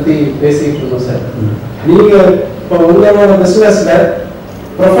மேனேஜ்மெண்ட் பற்றி பேசிட்டு இருந்தோம் சார். நீங்கள் இப்போ உங்களோட பிஸ்னஸ்ல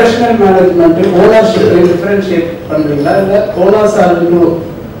ப்ரொஃபஷனல் மேனேஜ்மெண்ட் ஓனர்ஷிப் டிஃபரன்ஷியேட் பண்ணுறீங்களா? இல்லை owners R into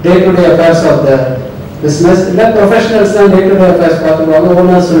day to day affairs of the business, இல்லை ப்ரொஃபஷனல்ஸ் தான் டே டு டே அஃபேர்ஸ் பார்த்துக்குவாங்க,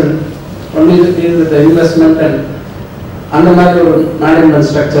 owners only the investment and அந்த மாதிரி ஒரு மேனேஜ்மெண்ட்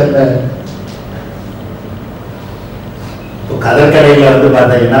ஸ்ட்ரக்சரில்? இப்போ கடற்கரையில் வந்து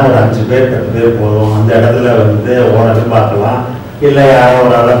பார்த்தீங்கன்னா ஒரு 5 பேர் 10 பேர் போதும். அந்த இடத்துல வந்து ஓனரும் பார்க்கலாம், இல்லை யாரோ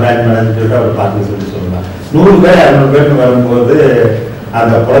ஒரு ஆளாக பேங்க் மேனேஜர் சொல்லிட்டு அவர் பார்த்து சொல்லலாம். 100 பேர் 200 பேர்னு வரும்போது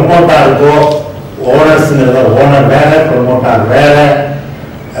அந்த ப்ரொமோட்டாருக்கோ ஓனர்ஸுங்கிறத ஓனர் வேற, ப்ரொமோட்டார் வேற,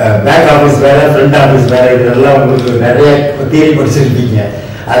 பேக் ஆஃபீஸ் வேற, ஃப்ரண்ட் ஆஃபீஸ் வேற, இதெல்லாம் உங்களுக்கு நிறைய தியரி படிச்சிருப்பீங்க.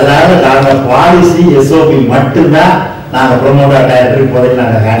 அதனால நாங்கள் பாலிசி எஸ்ஓபி மட்டும்தான் நாங்கள் ப்ரொமோட்டர் டைரக்டர் இப்போதைக்கு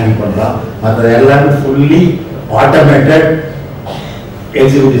நாங்கள் ஹேண்டில் பண்ணுறோம். மற்றது எல்லாமே ஃபுல்லி ஆட்டோமேட்டட்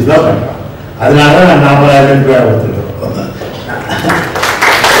எக்ஸிக்யூட்டிவ்ஸ் தான் பண்ணுறோம். அதனால தான் நாம ஐடென்டிஃபை கொடுத்துருக்கோம்.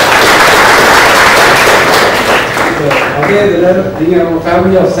 அதே இதில் நீங்கள் உங்கள்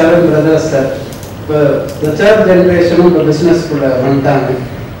ஃபேமிலி ஆஃப் 7 brothers சார், இப்போ இந்த தேர்ட் ஜென்ரேஷனும் இப்போ பிஸ்னஸ்க்குள்ளே வந்துட்டாங்க.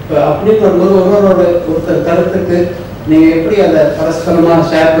 இப்போ அப்படின்னு வரும்போது ஒருத்தர் கருத்துக்கு நீங்கள் எப்படி அதை பரஸ்பரமாக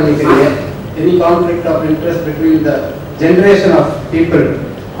ஷேர் பண்ணிக்கிறீங்க? Any conflict of interest between the generation of people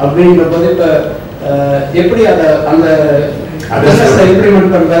அப்படின்ற போது இப்போ எப்படி அதை அந்த பிஸ்னஸை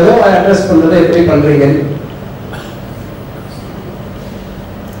இம்ப்ளிமெண்ட் பண்ணுறதோ அட்ரஸ் பண்ணுறதோ எப்படி பண்ணுறீங்க?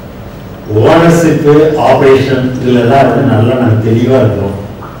 ஓனர்ஷிப்பு ஆப்ரேஷன் இதுலலாம் வந்து நல்லா நாங்கள் தெளிவாக இருக்கிறோம்.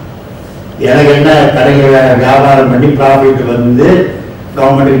 எனக்கு என்ன கடைகளை வியாபாரம் பண்ணி ப்ராஃபிட் வந்து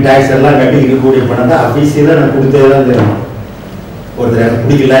கவர்மெண்ட்டுக்கு டேக்ஸ் எல்லாம் கட்டி இருக்கக்கூடிய பணத்தை அஃபீஷியலாக நான் கொடுத்தே தான் தெரியும். ஒருத்தர் எனக்கு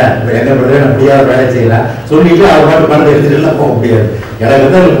பிடிக்கல, இப்போ எங்கே பிறகு எனக்கு முடியாத வேலை செய்யலாம் சொல்லிட்டு அவர் பாட்டு பணத்தை எடுத்துட்டுலாம் போக முடியாது. எனக்கு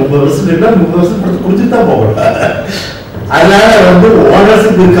வந்து 30 வருஷம் இல்லை 30 வருஷம் கொடுத்துட்டு தான் போகணும். அதனால வந்து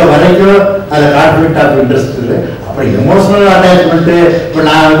ஓனர்ஷிப் இருக்க வரைக்கும் அதில் கான்ஃப்ளிக்ட் ஆஃப் இன்ட்ரெஸ்ட் இல்லை. அப்புறம் எமோஷனல் அட்டாச்மெண்ட்டு, இப்போ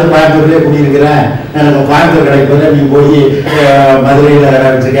நான் வந்து கோயம்புத்தூர்லேயே குடியிருக்கிறேன், எனக்கு கோயம்புத்தூர் கிடைக்கும் நீ போய் மதுரையில்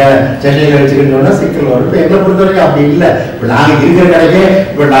வச்சுக்க சென்னையில் வச்சுக்கன்னு சொன்னால் சிக்கல் வரும். இப்போ எங்களை பொறுத்த வரைக்கும் அப்படி இல்லை. இப்போ நாங்கள் இருக்கிற கடைக்கே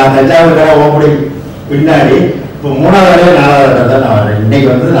இப்போ நான் தஞ்சாவூர் கடை ஓப்பனிங் பின்னாடி இப்போ 3வது கடையே 4வது கடை தான் நான் வரேன். இன்னைக்கு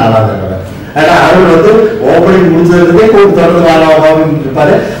வந்து 4வது கடை. ஆனால் அவர் வந்து ஓப்பனிங் முடிச்சதுக்கே கூட்டு தொடர்ந்து வாழாமல்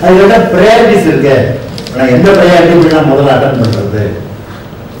இருப்பாரு. அதுக்கிட்ட ப்ரையாரிட்டிஸ் இருக்கு. நான் எந்த ப்ரையாரிட்டி இப்படி நான் முதல்ல அட்டன் பண்ணுறது?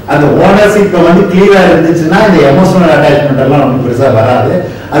 அந்த ஓனர்ஷிப் வந்து கிளியரா இருந்துச்சுன்னா இந்த எமோஷனல் அட்டாச்மெண்ட் எல்லாம் நமக்கு பெருசா வராது.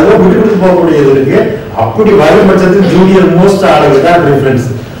 அதுவும் விட்டு விட்டு போகக்கூடியது இருக்கு. அப்படி வரும் பட்சத்துக்கு ஜூனியர் மோஸ்ட் ஆளுக்கு தான் ப்ரிஃபரன்ஸ்.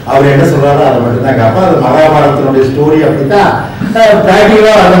 அவர் என்ன சொல்றாரோ அதை மட்டும் தான் கேட்பா. அது மகாபாரதத்தினுடைய ஸ்டோரி அப்படித்தான்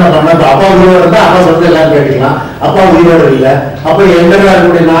பிராக்டிகலா அதை பண்ணோம்னா அப்பா உயிரோடு இருந்தா அப்பா சொல்றது எல்லாரும் கேட்கலாம். அப்பா உயிரோடு இல்லை, அப்ப எங்கடா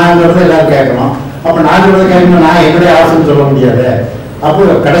இருக்கக்கூடிய நான் சொல்றது எல்லாரும் கேட்கணும். அப்ப நான் சொல்றது கேட்கணும், நான் என்னுடைய ஆசைன்னு சொல்ல முடியாது. அப்போ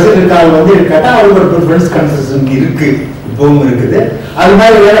கடைசி இருக்கால் வந்து கேட்டா அவருக்கு ஒரு ப்ரிஃபரன்ஸ் கன்சிஸ்டன்சி இருக்கு, இப்பவும் இருக்குது. அது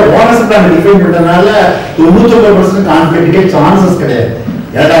மாதிரி வேற ஓனர்ஷிப் நாங்கள் டிஃபைன் பண்றதுனால 99% கான்ஃபிளிக்டே சான்சஸ் கிடையாது.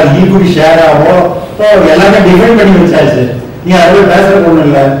 ஏன்னா ஈக்குவிட்டி ஷேராவோ எல்லாமே டிஃபைன் பண்ணி வச்சாச்சு. நீ அதுல பேசுறது ஒண்ணும்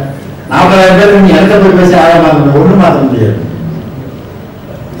இல்லை. 40,000 பேருக்கு நீ எந்த போய் பேசி ஆழ மாற்ற ஒண்ணும் மாற்ற முடியாது.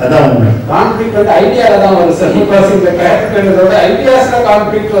 அதான் உண்மை. கான்ஃபிளிக்ட் வந்து ஐடியால தான் வரும் சார். இந்த கேரக்டரோட ஐடியாஸ்ல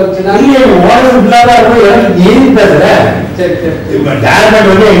கான்ஃபிளிக்ட் வந்துச்சுன்னா இல்ல ஓனர்ஷிப் இல்லாத எனக்கு ஏறி பேசுற. சரி சரி. இப்ப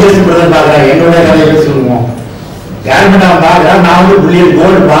கவர்மெண்ட் வந்து இன்வெஸ்ட் பண்றது பாக்குறாங்க. என்னோட கதையை சொல்லுவோம். கவர்மெண்ட் நான் பாக்குறேன், நான் வந்து புள்ளியல்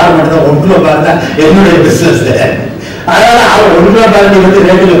கோல்டு பார் மட்டும் தான் 1 கிலோ பார்த்தா என்னுடைய பிசினஸ். அதனால அவன் 1 கிலோ பார் நீ வந்து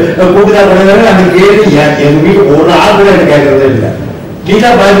ரேட்டு கூட்டுதா பண்ணுறாங்க. அந்த கேள்வி எங்க வீட்டு ஒரு ஆள் கூட எனக்கு கேட்கறதே இல்லை. நீட்டா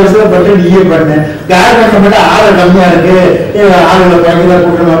 5 வருஷம் பட்டு நீயே பண்ணு. கவர்மெண்ட் மட்டும் ஆள் கம்மியா இருக்கு, ஆளுகளை குறைக்கிறதா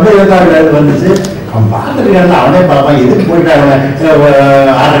கூட்டணும் வந்து 7,000 வந்துச்சு. அவன் பார்த்துட்டு அவனே பார்ப்பான், எதுக்கு போயிட்டு அவன்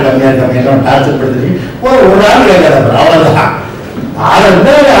ஆர்டர் கம்மியா இருக்க டார்ச்சர் படுத்துட்டு ஒரு ஆள் கேட்காத அவ்வளவுதான். ஆளை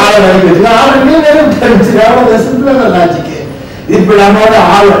வந்து ஆளை வேலைக்கு வச்சுக்கலாம், ஆளுமே வேலை லாஜிக்கு. இப்ப நம்ம வந்து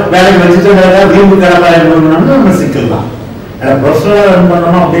ஆள் வேலைக்கு வச்சுட்டு வேற வீம்பு கடமை நம்ம சிக்கல் தான். ப்ரொஃபஷனலா ரன்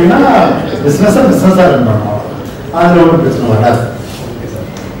பண்ணணும் அப்படின்னா பிசினஸா ரன் பண்ணணும். அதில் ஒன்றும் பிரச்சனை வராது.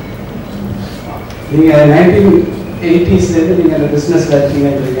 நீங்கள் 1980s நீங்கள் அந்த பிஸ்னஸில் இருக்கீங்க,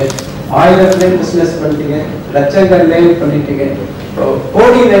 1000 பிஸ்னஸ் பண்ணிட்டீங்க, லட்சங்கள்லேயும் பண்ணிட்டீங்க, இப்போ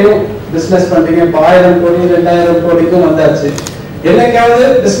கோடியிலையும் பிஸ்னஸ் பண்ணிட்டீங்க. இப்போ 1000 கோடி 2000 கோடிக்கும் வந்தாச்சு. என்னைக்காவது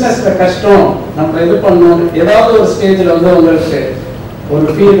பிஸ்னஸில் கஷ்டம் நம்ம இது பண்ணணும் ஏதாவது ஒரு ஸ்டேஜில் வந்து உங்களுக்கு ஒரு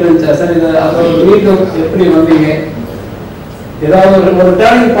ஃபீல் இருந்துச்சா சார்? இது அதோட மீண்டும் எப்படி வந்தீங்க? ஏதாவது ஒரு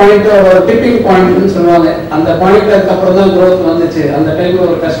டர்னிங் பாயிண்ட், ஒரு டிப்பிங் பாயிண்ட்னு சொல்லுவாங்க, அந்த பாயிண்ட் அதுக்கப்புறம் தான் க்ரோத் வந்துச்சு. அந்த டைம்ல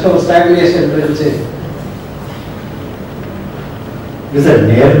ஒரு கஷ்டம், ஒரு ஸ்டாக்னேஷன் இருந்துச்சு. இல்லை சார்,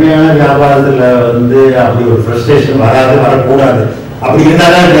 நேர்மையான வியாபாரத்தில் வந்து அப்படி ஒரு ஃப்ரஸ்ட்ரேஷன் வராது, வரக்கூடாது. அப்படி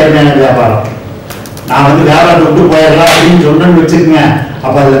இருந்தால்தான் நேர்மையான வியாபாரம். நான் வந்து வியாபாரத்தை விட்டு போயிடலாம் அப்படின்னு சொன்னேன்னு வச்சுக்கோங்க,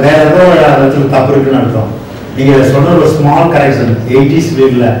 அப்போ அதில் வேற ஏதோ இடத்துல தப்பு இருக்குன்னு அர்த்தம். நீங்கள் சொல்ற ஒரு ஸ்மால் கரெக்ஷன், 80s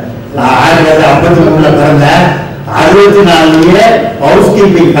இல்லை, நான் 1953 பிறந்தேன். 64 ஹவுஸ்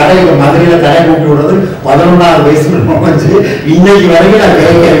கீப்பிங் கடை மதுரையில கடை கூட்டி விடுறது 11ஆவது வயசுல முடிஞ்சு இன்னைக்கு வரைக்கும் நான்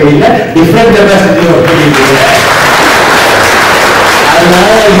கேட்கவே இல்லை. டிஃப்ரெண்ட் கெப்பாசிட்டி ஒர்க் பண்ணிட்டு இருக்கேன். அதனால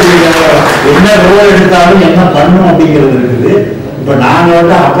என்ன ரோல் எடுத்தாலும் என்ன பண்ணும் அப்படிங்கிறது இருக்குது. இப்ப நாங்க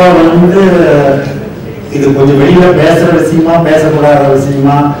வந்து அப்பா வந்து இது கொஞ்சம் வெளியில பேசுற விஷயமா பேசக்கூடாத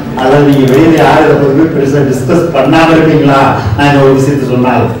விஷயமா, அல்லது நீங்க வெளியில யாரு இதை பத்தி பெருசா டிஸ்கஸ் பண்ணாம இருக்கீங்களா? நான் இந்த ஒரு விஷயத்த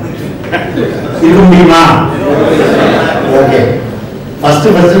சொன்னால் இருக்க முடியுமா? ஓகே. ஃபர்ஸ்ட்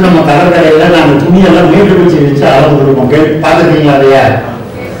நம்ம கடற்கரையில நாங்க துணியெல்லாம் மேட்டு வச்சு அளவு கொடுப்போம். பார்த்துருக்கீங்களா அதையா?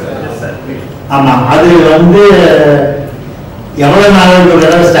 ஆமா. அது வந்து எவ்வளவு நாளைக்கு ஒரு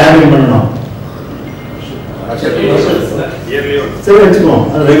இடம் ஸ்டாண்டிங் பண்ணணும்? சரி வச்சுக்குவோம்,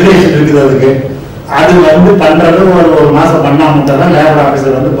 ரெகுலேஷன் இருக்குது அதுக்கு. அது வந்து பண்றது ஒரு மாசம் பண்ணாம தான் லேபர்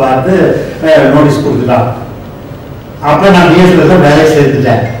ஆபீசர் வந்து பார்த்து நோட்டீஸ் கொடுத்துட்டான். அப்ப நான் பிஎஸ்ல வேலையை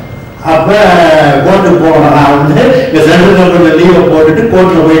சேர்த்துட்டேன். அப்ப கோர்ட்டுக்கு போகணும். நான் வந்து இந்த சென்ட்ரல் கவர்மெண்ட் லீவை போட்டுட்டு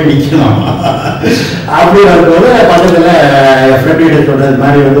கோர்ட்ல போய் நிக்கணும். அப்படி வரும்போது பக்கத்துல ஃப்ரெண்ட் சொல்றது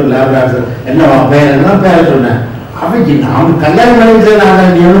மாதிரி வந்து லேபர் ஆபீசர் என்ன பேர் என்ன பேர சொன்னேன். அவன் கல்யாணம் பண்ணி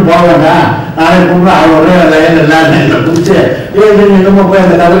நான் நீ ஒன்றும் போக வேண்டாம், நானே கூப்பிட்டு அவனோட எல்லாம் பிடிச்சி என்னமோ போய்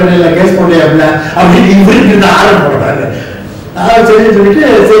அந்த கதற்கடையில் கேஸ் போட்டே அப்படின்னு இப்படி ஆரம்பிடுறாங்க. சரி சொல்லிட்டு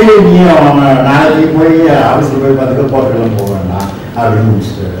சரி நீ நாளைக்கு போய் ஆஃபீஸில் போய் பார்த்துக்க கோர்ட்டெல்லாம் போக வேண்டாம் அப்படின்னு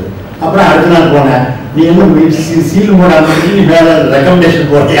முடிச்சுட்டு அப்புறம் அடுத்த நாள் போனேன். நீ எல்லாம் சீல் போடாம நீ வேலை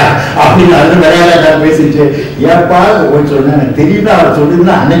ரெக்கமெண்டேஷன் போட்டியா அப்படின்னு அது வேலையா பேசிட்டு ஏப்பா போய் சொன்னேன். எனக்கு தெரியல, அவர்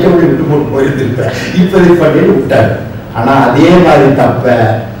சொல்லியிருந்தா அன்னைக்கு அப்படி விட்டு போட்டு போயிருந்திருப்பேன். இப்ப இது பண்ணிட்டு விட்டாரு. ஆனா அதே மாதிரி தப்ப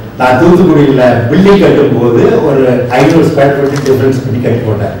நான் தூத்துக்குடியில பில்டிங் கட்டும் போது ஒரு 500 ஸ்கொயர் ஃபீட் டிஃபரன்ஸ் பண்ணி கட்டி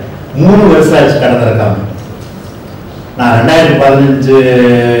போட்டேன். 3 வருஷம் ஆச்சு கடை திறக்காம. நான்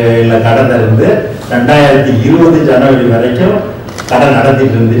 2015 கடை திறந்து 2020 ஜனவரி வரைக்கும் கடை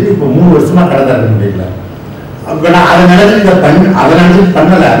நடத்திட்டு இருந்துச்சு. இப்போ 3 வருஷமா கடை திறக்க முடியல. அப்ப நான் அதை நினைச்சு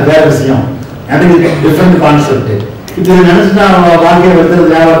பண்ணல, அது வேற விஷயம். எனக்கு டிஃப்ரெண்ட் கான்செப்ட். இது நினைச்சு நான் வாழ்க்கையை வந்து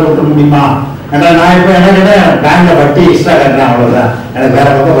வியாபாரத்தை விட்ட முடியுமா? நான் இப்போ என்ன கேட்டேன், பேங்க்ல வட்டி எக்ஸ்ட்ரா கட்டுறேன், அவ்வளவுதான். எனக்கு வேற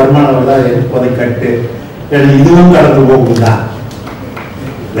பக்கம் வருமானம் வருதா இப்போதை கட்டு, எனக்கு இதுவும் கடந்து போகுதா?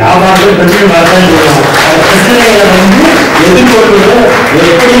 வியாபாரத்தில் பிரச்சனை வரதான் செய்யும். பிரச்சனைகளை வந்து எதிர்கொள்வது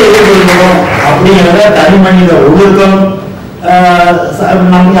எப்படி எதிர்கொள்ளணும் அப்படிங்கிறத தனி மனித ஒழுக்கம்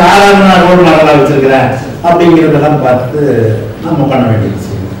நமக்கு யாராவது நான் ரோல் மாடலா வச்சிருக்கிறேன் அப்படிங்கிறதெல்லாம் பார்த்து நம்ம பண்ண வேண்டிய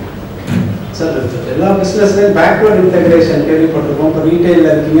விஷயம். சார், எல்லா பிஸ்னஸ்லையும் பேக்வர்ட் இன்டெகிரேஷன் கேள்விப்பட்டிருக்கோம். இப்போ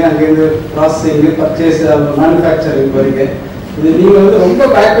ரீட்டைலில் இருக்கீங்க, அங்கேருந்து ப்ராசஸிங், பர்ச்சேஸ், மேனுஃபேக்சரிங் போறீங்க. இது நீங்கள் வந்து ரொம்ப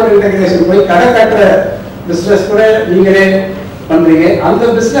பேக்வர்ட் இன்டெகிரேஷன் போய் கடை கட்டுற பிஸ்னஸ் கூட நீங்களே பண்றீங்க. அந்த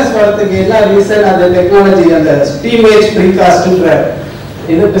பிஸ்னஸ் வரதுக்கு என்ன ரீசன்? அந்த டெக்னாலஜி, அந்த ஸ்டீமேஜ் ப்ரீகாஸ்ட்ன்ற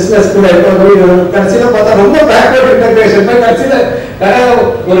இது பிசினஸ் கூட கடைசியில பார்த்தா ரொம்ப பேக்வர்ட் இன்டெகிரேஷன் போய் கடைசியில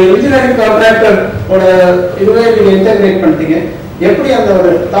ஒரு இன்ஜினியரிங் கான்ட்ராக்டர் இதுவே நீங்க இன்டெகிரேட் பண்ணிட்டீங்க. எப்படி அந்த ஒரு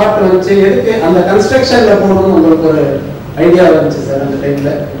தாட் வந்துச்சு? எதுக்கு அந்த கன்ஸ்ட்ரக்ஷன்ல போகணும்னு உங்களுக்கு ஒரு ஐடியா வந்துச்சு சார் அந்த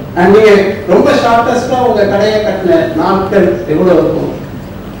டைம்ல? அண்ட் நீங்க ரொம்ப ஷார்ட்டஸ்டா உங்க கடையை கட்டின நாட்கள் எவ்வளவு இருக்கும்?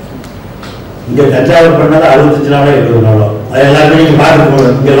 இங்க தஞ்சாவூர் பண்ணாலும் 65 நாளோ 20 நாளோ அது எல்லாருமே நீங்க பார்க்க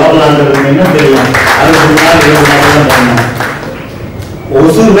போகணும். இங்க லோக்கல் ஆண்டர் இருந்தீங்கன்னா தெரியும், 65 நாள் 20 நாள் தான் பண்ணணும்.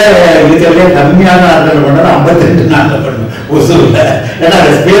 ஒசூர்ல இருக்கிறதே கம்மியான ஆட்கள் பண்ணாலும் 52 நாள்ல பண்ணணும் ஒசூர்ல. ஏன்னா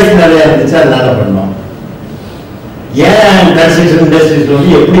அந்த ஸ்பேஸ் நிறைய இருந்துச்சு, அதனால பண்ணோம். ஏன் கன்ஸ்ட்ரக்ஷன் இண்டஸ்ட்ரிஸ்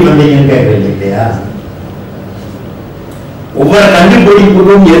வந்து எப்படி வந்தீங்கன்னு கேட்கறீங்க இல்லையா? ஒவ்வொரு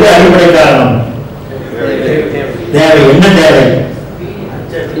கண்டுபிடிப்புக்கும் எது அடிப்படை காரணம்? தேவை. என்ன தேவை?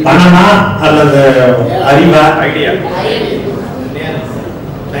 பணமா அல்லது அறிவா? ஐடியா.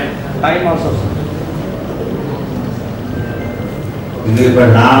 இது இப்ப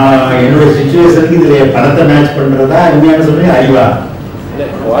நான் என்னோட சிச்சுவேஷனுக்கு இதுல பணத்தை மேட்ச் பண்றதா என்ன சொல்றீங்க? அறிவா?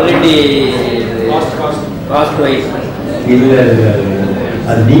 குவாலிட்டி காஸ்ட் வைஸ் இல்ல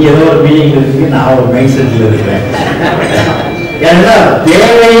அது நீங்க ஏதோ ஒரு மீனிங் இருக்கீங்க, நான் ஒரு மைண்ட் செட்ல இருக்கிறேன். ஏன்னா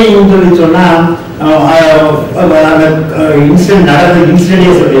தேவைன்னு சொல்லி சொன்னா அந்த இன்சிடென்ட் நடந்த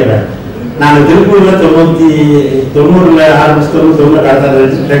இன்சிடென்டே சொல்லிடுறேன். நாங்கள் திருப்பூர்ல 90ல ஆரம்பிச்சு 99ல கடந்த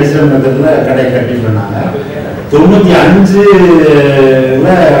ட்ரெடிஷனல் மெத்தட்ல கடை கட்டி பண்ணாங்க. 95ல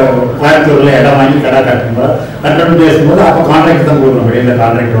கோயம்புத்தூர்ல இடம் வாங்கி கடை கட்டணும் பேசும்போது அப்போ கான்ட்ராக்ட் தான் கொடுக்குறோம். வெளியில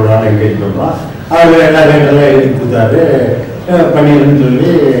கான்ட்ராக்டரோட என்கேஜ் பண்ணுறோம். அவர் எல்லா ரேட்டெல்லாம் எழுதி கொடுத்தாரு. பண்ணிடுன்னு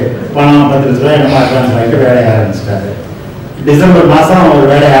சொல்லி பணம் 10 லட்ச ரூபாய் என்னமோ அட்வான்ஸ் வாங்கிட்டு வேலையை ஆரம்பிச்சிட்டாரு. டிசம்பர் மாதம்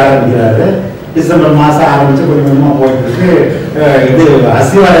அவர் வேலையை ஆரம்பிக்கிறாரு. டிசம்பர் மாதம் ஆரம்பிச்சு கொஞ்சம் கொஞ்சமாக போயிட்டு இருக்கு. இது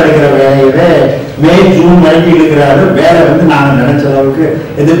அசிவாரம் எடுக்கிற வேலையவே மே ஜூன் வரைக்கும் இருக்கிறாரு. வேலை வந்து நாங்கள் நினைச்ச அளவுக்கு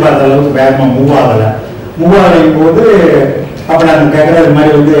எதிர்பார்த்த அளவுக்கு வேகமாக மூவ் ஆகும் போது அப்போ நாங்கள் கேட்குற இது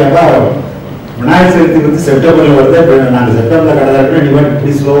மாதிரி வந்து எப்போ விநாயகர் சதுர்த்தி வந்து செப்டம்பர்ல வருது. இப்போ நாங்கள் செப்டம்பர்ல கடை இருக்கோம், நீ வந்து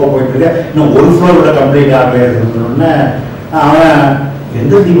இப்படி ஸ்லோவாக போயிட்டு இருக்க, இன்னும் ஒரு ஃப்ளோர் கூட கம்ப்ளீட் ஆகவே இருக்கணும்னு அவன்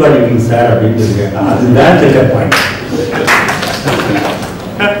எந்த தீபாவளிக்கு சார் அப்படின்னு இருக்கேன். அதுதான் செக்கப் பாயிண்ட்.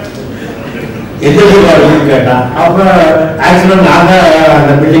 எந்த தீபாவளின்னு கேட்டான். அப்புறம் ஆக்சுவலாக நான் தான்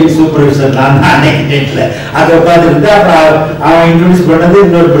அந்த பில்டிங் சூப்பர்வைசர், நான் தான் அன்னைக்கு டேட்ல அதை உட்காந்துருந்து அப்புறம் அவன் இன்ட்ரடியூஸ் பண்ணது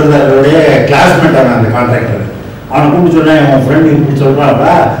இன்னொரு பிரதருடைய கிளாஸ்மேட். அவன் அந்த கான்ட்ராக்டர் அவனை கூப்பிட்டு சொன்னேன், உன் ஃப்ரெண்டு இப்படி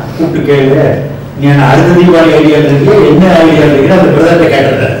சொல்றான்ப்பா, கூப்பிட்டு கேளு, நீ அடுத்த தீபாவளி ஐடியா இருக்கு, என்ன ஐடியா இருக்கு அந்த பிரதர்கிட்ட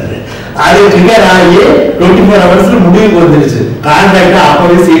கேட்டுறாரு. அது ட்ரிகர் ஆகி 24 ஹவர்ஸ்ல முடிவுக்கு வந்துருச்சு. கான்ட்ராக்டர்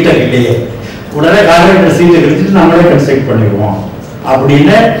அப்பவே சீட்டை இல்லையே, உடனே கான்ட்ராக்டர் சீட்டை கிடைச்சிட்டு நம்மளே கன்ஸ்ட்ரக்ட் பண்ணிடுவோம்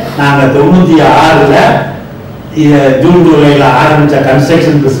அப்படின்னு நாங்க 96ல ஜூன் ஜூலைல ஆரம்பிச்ச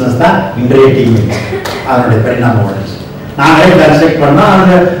கன்ஸ்ட்ரக்ஷன் பிசினஸ் தான் இன்றைய டீம். அதனுடைய பரிணாமம் வந்துச்சு. நாங்களே கன்ஸ்ட்ரக்ட் பண்ணோம்.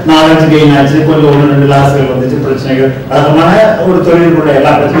 அது 4 கெயின் ஆச்சு, கொஞ்சம் 1-2 லாஸ்கள் வந்துச்சு, பிரச்சனைகள் வழக்கமான ஒரு தொழிலுக்குள்ள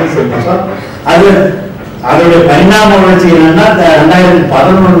எல்லா பிரச்சனையும் செஞ்சோம். அது அதோடைய பரிணாம வளர்ச்சி என்னன்னா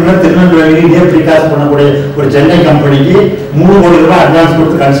 2011ல திருநெல்வேலி இதே ப்ரீகாஸ்ட் பண்ணக்கூடிய ஒரு சென்னை கம்பெனிக்கு 3 கோடி ரூபாய் அட்வான்ஸ்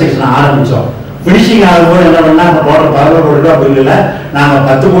கொடுத்து கன்ஸ்ட்ரக்ஷன் ஆரம்பிச்சோம். பினிஷிங் ஆகும்போது என்ன பண்ணா அந்த போடுற 11 கோடி ரூபாய் பில்லுல நாங்க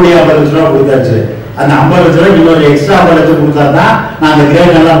 10 கோடி 50 லட்ச ரூபாய் கொடுத்தாச்சு. அந்த 50 லட்ச ரூபாய் இன்னொரு எக்ஸ்ட்ரா 50 லட்சம் கொடுத்தா தான் நாங்க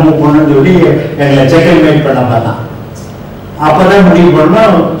கிரேட் எல்லாம் மூவ் பண்ணணும்னு சொல்லி எங்களை செக் அண்ட் மேட் பண்ண பார்த்தோம். அப்பதான் முடிவு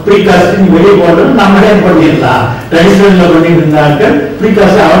பண்ணோம், ப்ரீகாஸ்ட் நீ வெளியே போடணும், நம்மளே பண்ணிடலாம். ட்ரெடிஷனல்ல பண்ணிட்டு இருந்தாங்க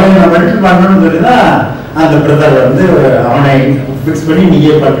ப்ரீகாஸ்ட் அவனே நம்ம பண்ணணும்னு சொல்லிதான் அந்த பிரதர் வந்து அவனை ஃபிக்ஸ் பண்ணி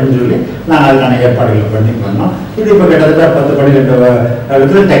நீயே பண்ணுன்னு சொல்லி நாங்கள் அதுக்கான ஏற்பாடுகள் பண்ணோம். இது இப்போ கிட்டத்தட்ட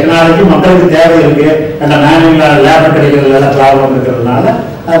 10-12 டெக்னாலஜி மக்களுக்கு தேவை இருக்கு. ஏன்னா மேனுவல் லேபர் கிடைக்கிறது எல்லாம் ப்ராப்ளம் இருக்கிறதுனால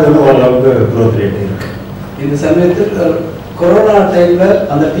அது வந்து ஓரளவுக்கு க்ரோத் ரேட் இருக்கு. இந்த சமயத்தில் கொரோனா டைம்ல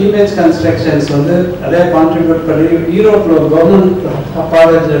அந்த டீனேஜ் கன்ஸ்ட்ரக்ஷன்ஸ் வந்து நிறைய கான்ட்ரிபியூட் பண்ணி ஈரோட்ல ஒரு கவர்மெண்ட்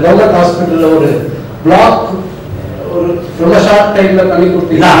ஹாஸ்பிட்டல்ல ஒரு பிளாக் ஒரு ரொம்ப ஷார்ட் டைம்ல பண்ணி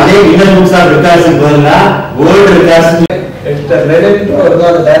கொடுத்தீங்க. அதே இந்தியன் புக்ஸ் ஆஃப் ரெக்கார்ட்ஸ்க்கு பதிலா வேர்ல்ட் ரெக்கார்ட்ஸ் எடிட்டர் லெனின் அவர்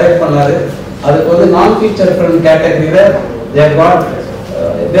தான் டைரக்ட் பண்ணாரு. அதுக்கு வந்து நான் ஃபீச்சர் ஃபிலிம் கேட்டகரியில they got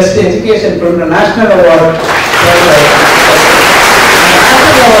best education from the national award.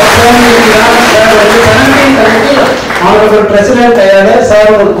 Honorable President ayada sir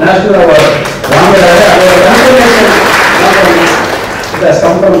national award வாங்குறாரு. அதோட confirmation it has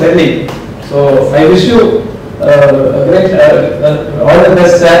come from Delhi. So I wish you a great all the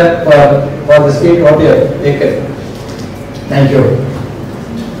best sir for the speech what you have taken. Thank you.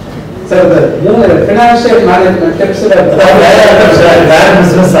 Sir, the financial management tips are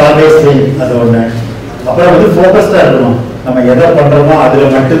business always change. அது ஒண்ணு. அப்புறம் வந்து ஃபோக்கஸ்டா இருக்கணும். நம்ம எதை பண்றோமோ அதுல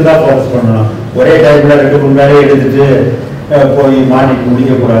மட்டும்தான் ஃபோக்கஸ் பண்ணணும். ஒரே டைம்ல 2 வேலையை எடுத்துட்டு போய் மாட்டிட்டு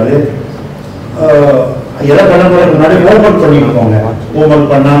முடிக்க கூடாது. எதை பண்ண போறதுக்கு முன்னாடி ஹோம்ஒர்க் பண்ணிட்டு போங்க.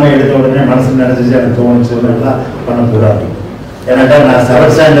 ஹோம்ஒர்க் பண்ணாம எடுத்த உடனே மனசு நினைச்சிச்சு எனக்கு தோணுச்சு எல்லாம் பண்ணக்கூடாது. ஏன்னாட்டா நான்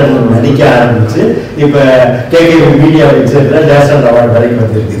 7th ஸ்டாண்டர்ட் நடிக்க ஆரம்பிச்சு இப்ப கேகே மீடியா வச்சிருக்கிற நேஷனல் அவார்டு வரைக்கும்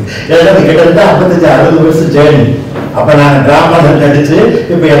வந்துருக்கு. ஏன்னா கிட்டத்தட்ட 55-60 வருஷம் ஜேர்னி. அப்ப நான் டிராமா நடிச்சு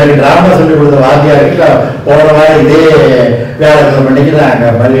இப்ப எனக்கு டிராமா சொல்லி கொடுத்த வாத்தியாருக்கு போன வாரம் இதே வேலை பண்ணிக்கு நாங்க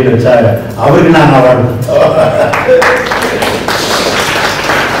பள்ளியில் வச்சாங்க. அவருக்கு நாங்க அவார்டு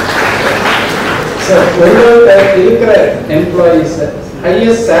இருக்கிற எம்ப்ளாயிஸ்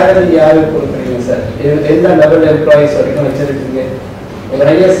ஹையஸ்ட் சேலரி யாருக்கு கொடுக்குறீங்க சார்? எந்த லெவல் எம்ப்ளாயிஸ் வரைக்கும் வச்சிருக்கீங்க? ஒரு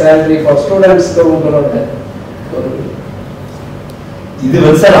ஹையஸ்ட் சேலரி ஃபார் ஸ்டூடெண்ட்ஸ்க்கு உங்களோட இது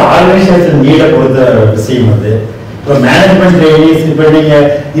வந்து சார் ஆர்கனைசேஷன் நீட பொறுத்த விஷயம். அது இப்போ மேனேஜ்மெண்ட் ட்ரெயினிஸ் இப்போ நீங்க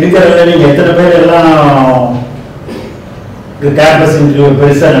இருக்கிறதுல நீங்க எத்தனை பேர் எல்லாம் கேம்பஸ் இன்டர்வியூ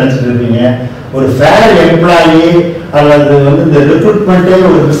பெருசா நினைச்சிட்டு இருப்பீங்க. ஒரு ஃபேர் எம்ப்ளாயி அல்லது வந்து இந்த ரெக்ரூட்மெண்ட்டே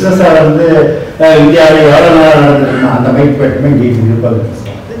ஒரு பிசினஸா வந்து இந்தியாவில் எவ்வளவு நேரம் நடந்துருக்கணும் அந்த மைண்ட் பெட்மே இருப்பாங்க.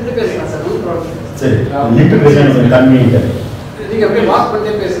 சரி நிட்டு பேச கன்வீனியன்ட். நீங்க அப்படியே வாக்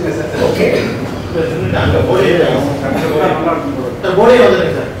பண்ணிட்டே பேசுங்க சார். ஓகே அங்க போடியே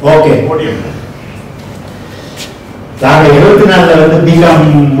வந்துருங்க சார். ஓகே நாங்கள் 74 வந்து பிகாம்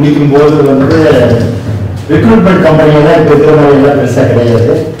முடிக்கும் போது வந்து ரெக்ரூட்மெண்ட் கம்பெனியெல்லாம் இப்போ இருக்கிற மாதிரி எல்லாம் பெருசாக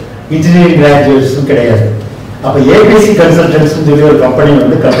கிடையாது, இன்ஜினியரிங் கிராஜுவேட்ஸும் கிடையாது. அப்போ ஏபிசி கன்சல்டன்ட்ஸ்னு சொல்லி ஒரு கம்பெனி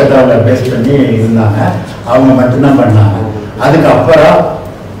வந்து கல்கத்தாவில் பேஸ் பண்ணி இருந்தாங்க, அவங்க மட்டும்தான் பண்ணாங்க. அதுக்கப்புறம்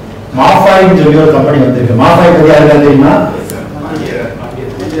மாஃபாய்ன்னு சொல்லி ஒரு கம்பெனி வந்திருக்கு. மாஃபாய் பற்றி யாருக்கா தெரியுமா?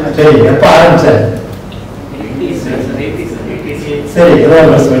 சரி, எப்போ ஆரம்பிச்சார்? சரி, ஏதோ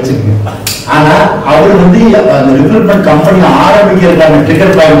ஒரு வருஷம் வச்சுக்கோங்க. ஆனா அவர் வந்து அந்த ரெக்ரூட்மெண்ட் கம்பெனி ஆரம்பிக்கிறதுக்கான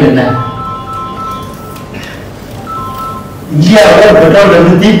ட்ரிகர் பாயிண்ட் என்ன? இந்தியாவில் பெட்ரோல்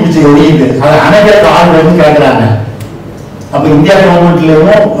வந்து தீ பிடிச்சி எரியுது, அதை அணைக்கிறதுக்கு ஆள் வந்து கேட்கறாங்க. அப்ப இந்தியா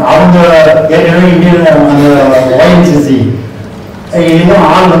கவர்மெண்ட்லயும் அவங்க ஏற்கனவே இந்தியன் அந்த ONGC இன்னும்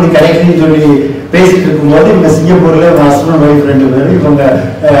ஆள் வந்து கிடைக்குன்னு சொல்லி பேசிட்டு இருக்கும்போது இவங்க சிங்கப்பூர்ல ஹஸ்பண்ட் ஒய்ஃப் 2 பேரும் இவங்க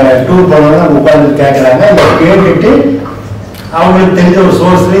டூர் போனவங்க உட்கார்ந்து கேட்கறாங்க. இதை கேட்டுட்டு அவங்களுக்கு தெரிஞ்ச ஒரு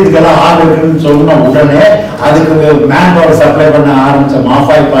சோர்ஸ்ல இதுக்கெல்லாம் ஆள் இருக்குன்னு சொன்ன உடனே அதுக்கு மேன் பவர் சப்ளை பண்ண ஆரம்பிச்ச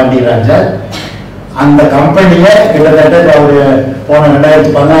மாஃபாய் பாண்டியராஜர் அந்த கம்பெனியை கிட்டத்தட்ட அவரு போன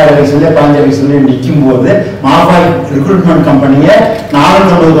 2016 வயசுல 15 வயசுல நிற்கும் போது மாஃபாய் ரெக்ரூட்மெண்ட் கம்பெனியை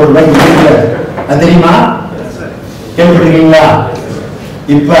 450 கோடி ரூபாய்க்கு விற்கல. அது தெரியுமா? கேள்விப்பட்டிருக்கீங்களா?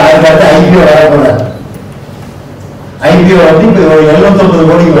 இப்ப அதுக்காக ஐபிஓ வர போறாரு. ஐபிஓ வந்து இப்ப 750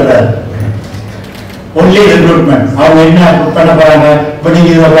 கோடிக்கு வர்றாரு. Only recruitment. அவங்க என்ன பண்ண போறாங்க? இப்ப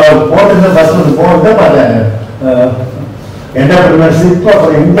நீங்க போட்டு ஃபர்ஸ்ட் போட்டு பார்த்தாங்க என்டர்பிரினர்ஷிப்,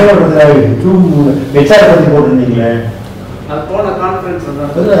 அப்புறம் எந்த ஒரு ஹெச்ஆர் பத்தி போட்டுருந்தீங்களே,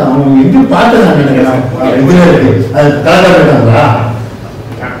 அவங்க எங்க பார்த்து நான் நினைக்கிறேன் இதுல இருக்கு. அது கலெக்டர் இருக்காங்களா?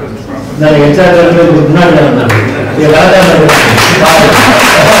 ஹெச்ஆர் முன்னாடி இருந்தாங்க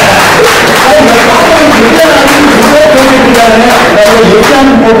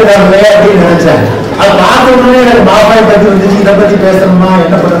போட்டுக்காங்களே அப்படின்னு நினைச்சேன். அது பார்த்த உடனே எனக்கு மாஃபாய் பத்தி வந்துச்சு, இதை பத்தி பேசணுமா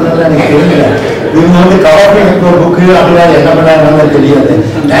என்ன பண்றதுனால எனக்கு தெரியல. இவங்க வந்து கவர்மெண்ட் ஒரு புக்கு அப்படிலாம் என்ன பண்ணாங்கன்னு தெரியாது.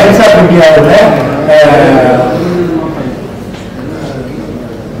 டைம்ஸ் ஆஃப் இந்தியாவில்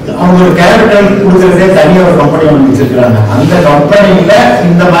அவங்க ஒரு கேபிட்டல் கொடுக்கறதே தனியாக ஒரு கம்பெனி ஒன்று வச்சிருக்கிறாங்க. அந்த கம்பெனியில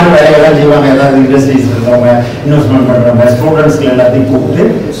இந்த மாதிரி வேலையெல்லாம் செய்வாங்க. ஏதாவது இண்டஸ்ட்ரீஸ் இருக்கவங்க, இன்வெஸ்ட்மெண்ட் பண்றவங்க, ஸ்டூடெண்ட்ஸ்ல எல்லாத்தையும் கூப்பிட்டு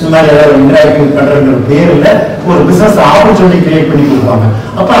இந்த மாதிரி ஏதாவது இன்டராக்டிவ் பண்றங்கிற பேர்ல ஒரு பிசினஸ் ஆப்பர்ச்சுனிட்டி கிரியேட் பண்ணி கொடுப்பாங்க.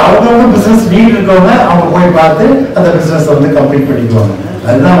 அப்ப அவங்கவுங்க பிசினஸ் நீட் இருக்கவங்க அவங்க போய் பார்த்து அந்த பிசினஸ் வந்து கம்ப்ளீட் பண்ணிக்குவாங்க.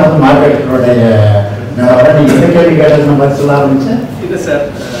 அதுதான் வந்து மார்க்கெட்டோடைய நிலவரம். நீங்க எந்த கேள்வி கேட்டது நம்ம சொல்ல ஆரம்பிச்சேன்?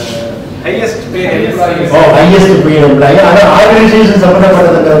 Highest paid employee. அதாவது ஆர்கனைசேஷன்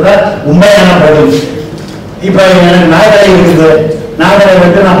சம்பந்தப்பட்டதுங்கிறத உண்மையான பதில். இப்ப எனக்கு நாகரை இருக்குது, நாகரை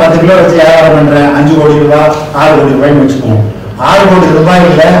வந்து நான் 10 கிலோ வச்சு வியாபாரம் பண்றேன், 5 கோடி ரூபாய் 6 கோடி ரூபாய்னு வச்சுக்குவோம். 6 கோடி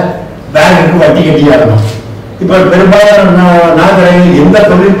ரூபாயில பேங்குக்கு வட்டி கட்டியாகணும். இப்ப பெரும்பாலான நாகரையில் எந்த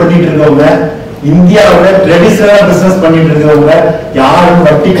தொழில் பண்ணிட்டு இருக்கவங்க, இந்தியாவில் ட்ரெடிஷனலா பிசினஸ் பண்ணிட்டு இருக்கவங்க யாரும்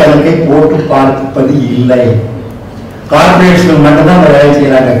வட்டி கணக்கை போட்டு பார்ப்பது இல்லை. கார்பரேட்ஸ்கள் மட்டும்தான் அந்த வேலை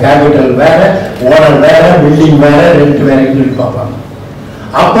செய்யறாங்க. கேபிட்டல் வேற, ஓனர் வேற, பில்டிங் வேற, ரெண்ட் வேறன்னு சொல்லி பார்ப்பாங்க.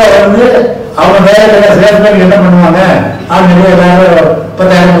 அப்ப வந்து அவங்க வேற சேல்ஸ்மேன் என்ன பண்ணுவாங்க, அவங்க நிறைய வேற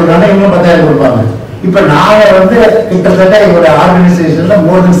 10,000 கொடுக்குறாங்க, இன்னும் 10,000 கொடுப்பாங்க. இப்ப நாங்க வந்து கிட்டத்தட்ட எங்களுடைய ஆர்கனைசேஷன்ல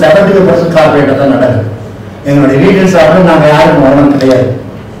மோர் தென் 75% கார்பரேட்டா தான் நடக்குது. எங்களுடைய ரீட்டைல் ஷாப்ல நாங்க யாரும் ஓனர் கிடையாது.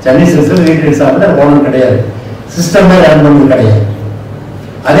 சென்னை சில்க்ஸ்ல ரீட்டைல் ஷாப்ல ஓனர் கிடையாது, சிஸ்டம் ரன் பண்ணது கிடையாது.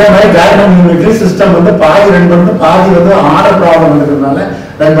 அதே மாதிரி கார்மெண்ட் யூனிட்ல சிஸ்டம் வந்து பாதி ரன் பண்ணி பாதி வந்து ஆர்டர் ப்ராப்ளம் இருக்கிறதுனால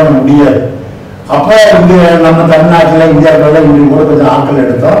ரன் பண்ண முடியாது. அப்ப இங்க நம்ம தமிழ்நாட்டுல இந்தியாவுல இங்க கூட கொஞ்சம் ஆட்கள்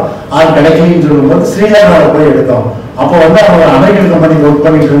எடுத்தோம். ஆள் கிடைக்கலன்னு சொல்லும்போது ஸ்ரீலங்காவில் போய் எடுத்தோம். அப்போ வந்து அவங்க அமெரிக்கன் கம்பெனி ஒர்க்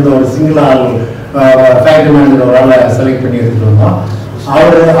பண்ணிட்டு இருந்த ஒரு சிங்கிள் ஆள் ஃபேக்டரி மேனேஜர் ஒரு ஆளை செலக்ட் பண்ணி எடுத்துட்டு இருந்தோம்.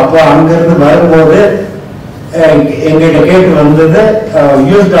 அவரு அப்போ அங்கிருந்து வரும்போது எங்கிட்ட கேட்டு வந்தது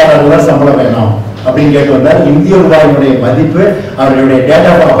 $US சம்பளம் வேணும் அப்படின்னு கேட்டு வந்தார். இந்திய ரூபாயினுடைய மதிப்பு அவருடைய டேட்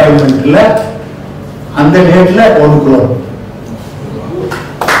ஆஃப் அப்பாயின்மெண்ட்ல அந்த டேட்ல 1 crore.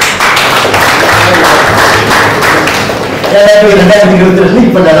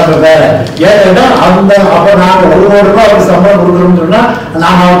 இப்ப நிலைமை வேற. ஏன்னா அந்த அப்ப நாங்க 1 கோடி ரூபாய் அவருக்கு சம்பளம் கொடுக்குறோம்னு சொன்னா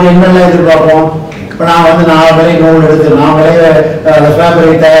நாம அவருக்கு என்னெல்லாம் எதிர்பார்ப்போம். இப்ப நான் வந்து 4 விலை நூல் எடுத்து 4 விலையை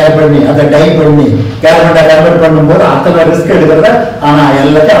ஃபேப்ரிக் தயார் பண்ணி அதை டை பண்ணி கேரமெண்டா கன்வெர்ட் பண்ணும்போது அத்தனை ரிஸ்க் எடுக்கிறத ஆனா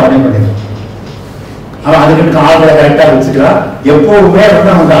எல்லாத்தையும் அவனே பண்ணிடுவோம். அவன் அதுக்கிட்ட ஆளுகளை கரெக்டா வச்சுக்கிறான். எப்பவுமே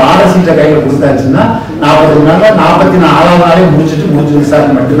வந்து அவங்க RSC கையில கொடுத்தாச்சுன்னா 40 நாள்ல 44ஆவது நாளே முடிச்சு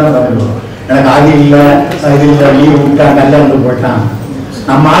விசாரணை மட்டும்தான் பண்ணிடுவோம். எனக்கு அது இல்லை இது இல்லை, லீவ் விட்டான், கல்யாணத்துக்கு போயிட்டான்.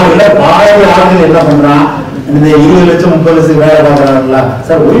 நம்ம ஆளுகளை பாதி ஆளுகள் என்ன பண்றான், இந்த 20 லட்சம் 30 லட்சம் வேலை பார்க்கறாங்கல்ல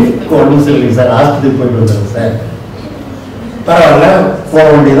சார், ஒய்ஃப்க்கு ஒன்றும் சொல்லுங்க சார், ஆஸ்பத்திரி போயிட்டு வந்துடுங்க சார், பரவாயில்ல போக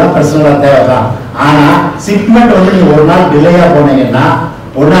வேண்டியதான், பர்சனலா தேவைதான். ஆனா ஷிப்மெண்ட் வந்து நீங்க ஒரு நாள் டிலேயா போனீங்கன்னா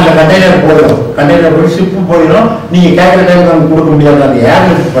ஒரு நாள் கண்டெய்னர் போயிடும், கண்டெய்னர் போய் ஷிப்பு போயிடும், நீங்க கேட்குற டைம் கொடுக்க முடியாது. அது ஏர்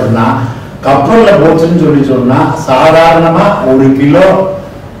லிஃப்ட் பண்ணா கப்பல்ல போச்சுன்னு சொன்னா சாதாரணமா 1 கிலோ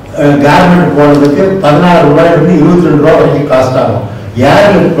கார்மெண்ட் போனதுக்கு 16 ரூபாயிலிருந்து 22 ரூபாய் வரைக்கும் காஸ்ட் ஆகும்.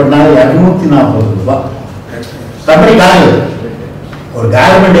 ஏர்லிஃப்ட் பண்ணா 240 ரூபாய். கம்பெனி காலு ஒரு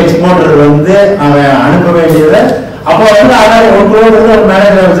கார்மெண்ட் எக்ஸ்போர்ட்டர் வந்து அவன் அனுப்ப வேண்டியதை அப்போ வந்து அதாவது 1 ரூபாய் ஒரு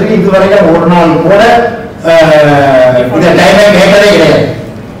மேனேஜர் வச்சிருக்கு. இது வரைக்கும் ஒரு நாள் கூட இந்த டைமே கேட்கவே கிடையாது.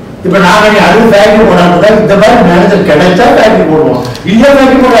 இப்ப நாங்க அது ஃபேக்டரி போடாம இந்த மாதிரி மேனேஜர் கிடைச்சா ஃபேக்டரி போடுவோம். இல்ல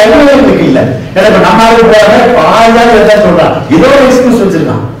ஃபேக்டரி போட எங்களுக்கு இல்ல. ஏன்னா இப்ப நம்ம ஆளுக்கு போறாங்க பாதிதான் எதாவது சொல்றான். ஏதோ ஒரு எக்ஸ்கியூஸ்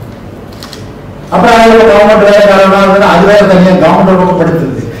வச்சிருக்கான். அப்புறம் கவர்மெண்ட் வேலை காரணம் அது வேற தனியா கவர்மெண்ட்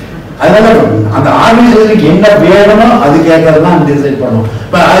படுத்துது. அதனால அந்த ஆர்கனைசேஷனுக்கு என்ன வேணுமோ அது கேட்கறதுதான் டிசைட் பண்ணும்.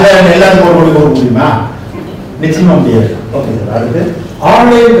 இப்ப அதுல எல்லாத்துக்கும் போக முடியுமா? நிச்சயமா முடியாது. Okay sir. அடுத்து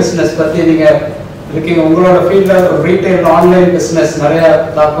ஆன்லைன் பிசினஸ் பத்தி நீங்க இருக்கீங்க. உங்களோட ஃபீல்ட்ல ரீட்டைல் ஆன்லைன் பிசினஸ் நிறைய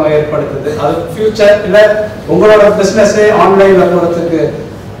தாக்கம் ஏற்படுத்துது. அது ஃபியூச்சர் இல்ல உங்களோட பிசினஸ் ஆன்லைன்ல போறதுக்கு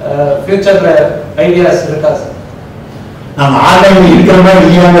ஃபியூச்சர்ல ஐடியாஸ் இருக்கா சார்? நம்ம ஆன்லைன்ல இருக்கிற மாதிரி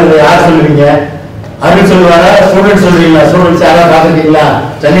இல்லையாங்கிறது யார் சொல்லுவீங்க? அருள் சொல்லுவாரா? ஸ்டூடெண்ட் சொல்றீங்களா? ஸ்டூடெண்ட்ஸ் யாராவது பார்த்துருக்கீங்களா?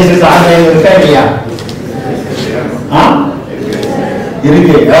 சென்னை சிக்ஸ் ஆன்லைன் இருக்கா இல்லையா?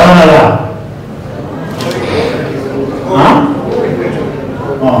 இருக்கு. எவ்வளவு நாளா?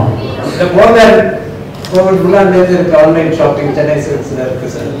 மோர் தென் கோவிட் முன்னாடி இருக்கு ஆன்லைன் ஷாப்பிங் சென்னை சில்க்ஸ்ல இருக்கு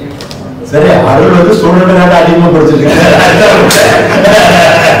சார். சரி, அருள் வந்து ஸ்டூடெண்ட் அதிகமா படிச்சிருக்காங்க.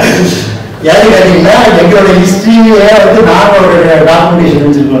 ஏன்னு கேட்டீங்கன்னா எங்களோட ஹிஸ்டரியே வந்து நாங்க ஒரு டாக்குமெண்டேஷன்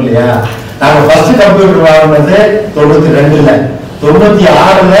வச்சிருக்கோம் இல்லையா. நாங்க ஃபர்ஸ்ட் கம்ப்யூட்டர் வாங்கினது 92ல,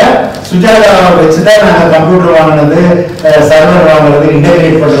 96ல சுஜாதாவை வச்சுதான் நாங்க கம்ப்யூட்டர் வாங்கினது, சர்வர் வாங்கினது,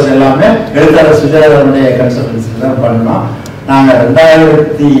 இன்டகிரேட் பண்றது எல்லாமே எழுத்தாளர் சுஜாதாவுடைய கன்சல்டன்சி தான் பண்ணோம். நாங்க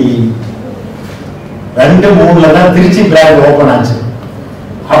 2002-03ல தான் திருச்சி பிரான்ச் ஓபன் ஆச்சு.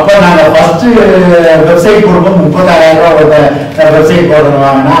 அப்ப நாங்க ஃபர்ஸ்ட் வெப்சைட் போடும்போது 36,000 ரூபாய் வெப்சைட் போடுறது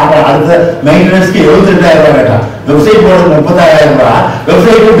வாங்கினா. அப்புறம் அடுத்த மெயின்டெனன்ஸ்க்கு 72,000 ரூபாய் கேட்டான். வெப்சைட் போடுறது 36,000 ரூபாய்,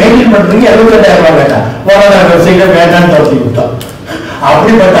 வெப்சைட் மெயின்டைன் பண்றதுக்கு 72,000 ரூபாய் கேட்டான். போன வெப்சைட்டை வேண்டான்னு தோத்தி விட்டோம்.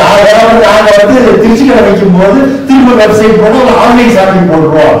 அப்படிப்பட்ட நாங்க வந்து திருச்சிக்கடை வைக்கும் போது திரும்ப வெப்சைட் போட்டு ஆன்லைன் ஷாப்பிங்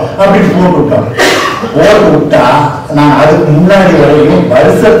போடுறோம் அப்படின்னு போட்டு விட்டோம். போட்டு விட்டா நான் அதுக்கு முன்னாடி வரையும்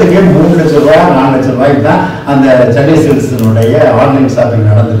வருஷத்துக்கே 3 லட்சம் ரூபாய் 4 லட்சம் ரூபாய்க்கு தான் அந்த சென்னை சில்க்ஸினுடைய ஆன்லைன் ஷாப்பிங்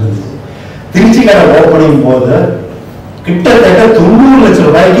நடந்துருந்துச்சு. திருச்சி கடை ஓப்பனிங் போது கிட்டத்தட்ட 90 லட்சம்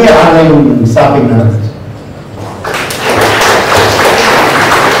ரூபாய்க்கு ஆன்லைன் ஷாப்பிங் நடந்துச்சு.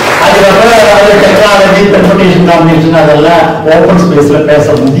 அதுக்கப்புறம் டெக்னாலஜி கம்பெடிஷன் காம்பினேஷன் அதெல்லாம் ஓப்பன் ஸ்பேஸ்ல பேச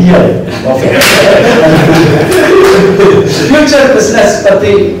முடியாது. ஃபியூச்சர் பிசினஸ்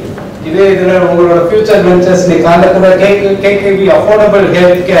பத்தி இதுல உங்களோட ஃபியூச்சர் வெஞ்சர்ஸ் நீ காலத்துல கேகேவி அஃபோர்டபிள்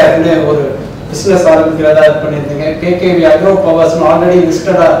ஹெல்த் கேர்னு ஒரு பிசினஸ் ஆரம்பிக்கிறதா பண்ணிருந்தீங்க. KKV agro powers already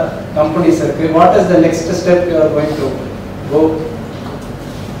லிஸ்டடா companies இருக்கு. What is the next step you are going to go?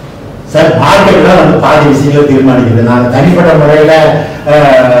 Sir, market தான் வந்து பாதி விஷயங்களை தீர்மானிக்குது. நான் தனிப்பட்ட முறையில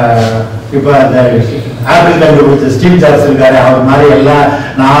இப்ப அந்த ஆப்பிள் கண்டுபிடிச்ச ஸ்டீவ் ஜாப்ஸ் இருக்காரு, அவர் மாதிரி எல்லாம்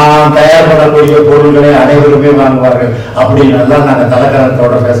நான் தயார் பண்ணக்கூடிய பொருட்களை அனைவருமே வாங்குவார்கள் அப்படின்னு எல்லாம் நாங்க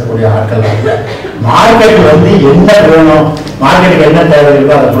தலைக்கணத்தோட பேசக்கூடிய ஆட்கள். மார்க்கெட் வந்து என்ன வேணும், மார்க்கெட்டுக்கு என்ன தேவை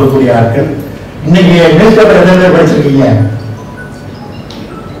இருக்கோ அதை கொடுக்கக்கூடிய ஆட்கள். இன்னைக்கு நியூஸ் பேப்பர் எத்தனை படிச்சிருக்கீங்க?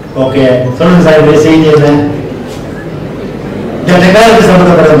 ஓகே, சொல்லுங்க சார், இந்த செய்தி என்ன? டெக்னாலஜி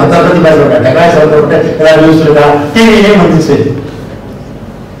சம்பந்தப்பட்ட மற்ற பத்தி பேச டெக்னாலஜி சம்பந்தப்பட்ட ஏதாவது நியூஸ் இருக்கா? டிவிலேயே வந்துச்சு.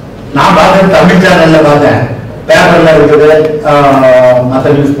 நான் பார்த்தேன், தமிழ் சேனல்ல பார்த்தேன், பேப்பர்ல இருக்குது, மற்ற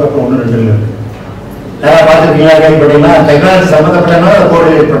நியூஸ் பேப்பர் 1-2 இருக்கு. யாராவது பார்த்துருக்கீங்களா? கேள்விப்பட்டீங்கன்னா டெக்னாலஜி சம்பந்தப்பட்ட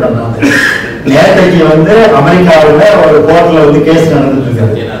கோஆர்டினேட் பண்ணோம். நேற்றைக்கு வந்து அமெரிக்காவில் ஒரு கோர்ட்ல வந்து கேஸ் நடந்துட்டு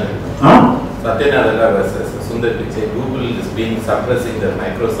இருக்காரு.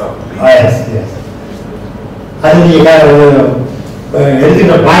 அது நீங்க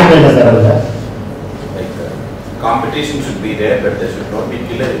எடுத்துக்கிற பாயிண்ட் என்ன சார்? அதுல competition should be there, but there should not be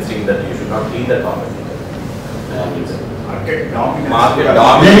killer instinct that you should not kill the competitor. Market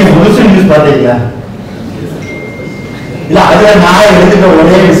dominance. நீங்க முழுசு நியூஸ் பாத்தீங்களா? இல்ல, அதுல நான் எடுத்துக்க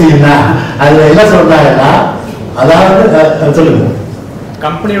ஒரே விஷயம் தான். அதுல என்ன சொல்றாங்கன்னா, அதாவது சொல்லுங்க,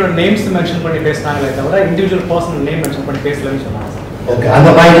 கம்பெனியோட நேம்ஸ் மென்ஷன் பண்ணி பேசினாங்களே தவிர இண்டிவிஜுவல் பர்சனல் நேம் மென்ஷன் பண்ணி பேசலன்னு சொன்னாங்க. ஓகே, அந்த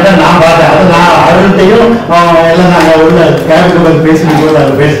பாயிண்ட் தான் நான் பார்த்தேன். அது நான் அருள்கிட்டையும் எல்லாம் நாங்கள் உள்ள கேபிள் பேசிட்டு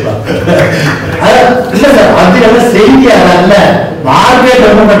நாங்கள் பேசலாம். இல்ல சார், அது எல்லாம் செய்தி அல்ல. மார்க்கெட்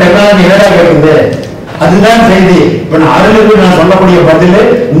ரொம்ப டெக்னாலஜி என்னடா கேட்குது, அதுதான் செய்தி. இப்ப நான் அருளுக்கு நான் சொல்லக்கூடிய பதில்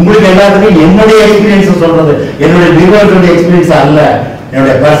உங்களுக்கு எல்லாத்துக்கும் என்னுடைய எக்ஸ்பீரியன்ஸ் சொல்றது, என்னுடைய நிறுவனத்துடைய எக்ஸ்பீரியன்ஸ் அல்ல,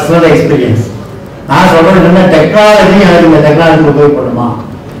 என்னுடைய பர்சனல் எக்ஸ்பீரியன்ஸ். நான் சொல்றது என்ன, டெக்னாலஜி எனக்கு இந்த டெக்னாலஜி உபயோகப்படுமா?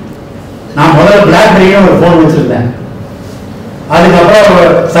 நான் முதல்ல பிளாக்பெரின்னு ஒரு போன் வச்சிருந்தேன்.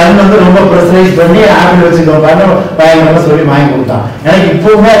 அதுக்கப்புறம் சன் வந்து ரொம்ப ப்ரெஷரைஸ் பண்ணி ஆப்பிள் வச்சுக்கோங்க பயங்கரமா சொல்லி வாங்கி கொடுத்தான். எனக்கு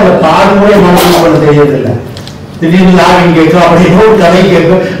இப்பவுமே அதுல பால் கூட மனசு பண்ண தெரியறது இல்லை. திடீர்னு லாகிங் கேட்கும் அப்படி ஏதோ ஒரு கதை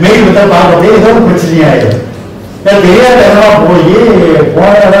கேட்கும் மெயில் விட்டா பார்க்கறதே ஏதோ ஒரு பிரச்சனையாயிடும். தெரியாத இடமா போய்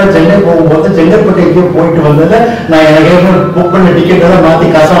போன இடம் சென்னை போகும்போது செங்கல்பட்டு போயிட்டு வந்தது நான் எனக்கு புக் பண்ண டிக்கெட் எல்லாம் மாத்தி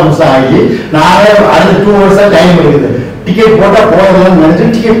கசாமுசா ஆகி நானே அடுத்த 2 hours டைம் இருக்குது. டிக்கெட் போட்டா போகலாம்னு நினைச்சு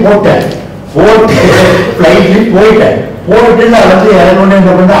டிக்கெட் போட்டேன். போட்டு ஃபிளைட்லயும் போயிட்டேன். போயிட்டு நான் வந்து இறங்கணும்னு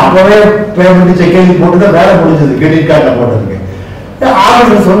என்ன பண்ண அப்பவே பேமெண்ட் செக் போட்டுதான் வேலை முடிஞ்சது. கிரெடிட் கார்டில் போட்டதுக்கு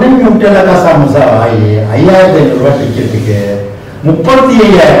ஆர்டர் சொன்னேன். விட்டு கசாமுசா ஆகி 5500 ரூபாய் டிக்கெட்டுக்கு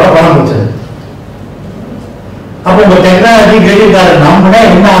 35,000 ரூபாய் பணம் வச்சது. அப்போ உங்க டெக்னாலஜி கிரெடிட் கார்டு நம்பினா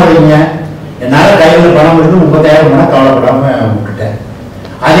என்ன ஆகுறீங்க? என்னால கையில் பணம் இருந்து 30,000 கவலைப்படாம விட்டுட்டேன்.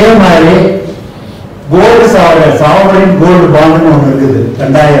 அதே மாதிரி கோல்டு சாவரின் கோல்டு பாண்டுன்னு ஒண்ணு இருக்குது.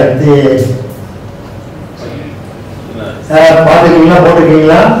 2000 பாத்துக்கீங்களா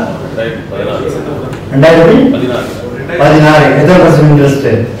போட்டுக்கீங்களா? 2016 எத்தனை % இன்ட்ரெஸ்ட்?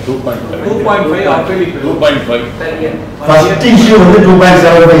 2.5 ஃபர்ஸ்ட் இஷ்யூ வந்து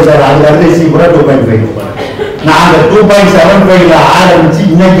 2.75 சார். அதுல இருந்து இஷ்யூ கூட 2.5. நாங்க 2.75ல ஆரம்பிச்சு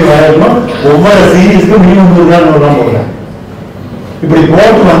இன்னைக்கு வரைக்கும் ஒவ்வொரு சீரீஸ்க்கும் மினிமம் 100 ரூபாய் போடுறேன். இப்படி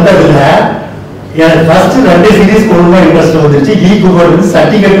போட்டு வந்ததுல எனக்கு ஃபர்ஸ்ட் 2 சீரீஸ்க்கு ஒழுங்கா இன்ட்ரெஸ்ட் வந்துருச்சு. ஈக்குவல்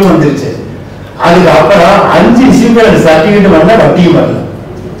சர்டிபிகேட்டும் வந்துருச்சு. அதுக்கப்புறம் 5 இஷ்யூக்கு எனக்கு சர்டிபிகேட் வந்தா வட்டியும் வரல.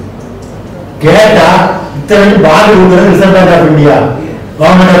 கேட்டா இத்தனை பாதி கொடுக்குறது reserve bank of India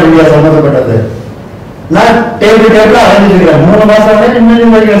government of India சம்பந்தப்பட்டது. நான் டேபிள் அடைஞ்சிருக்கிறேன். 3 மாசம்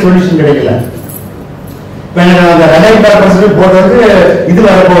இன்னும் வரைக்கும் சொல்யூஷன் கிடைக்கல. இப்ப எனக்கு அந்த 2.5% போட்டதுக்கு இது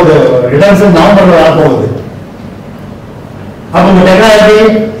வரப்போகுது, ரிட்டர்ன்ஸ் நவம்பர்ல வரப்போகுது. அப்ப உங்க டெக்னாலஜி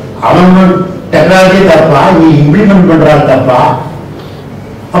அவங்க டெக்னாலஜி தப்பா, நீ இம்ப்ளிமெண்ட் பண்றாரு தப்பா?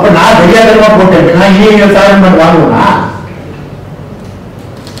 அப்ப நான் தெரியாதமா போட்டேன். நான் இனிமேல் சாதனை வாங்குவேனா?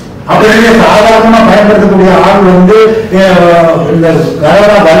 அப்படி சாதாரணமா பயன்படுத்தக்கூடிய ஆள் வந்து இந்த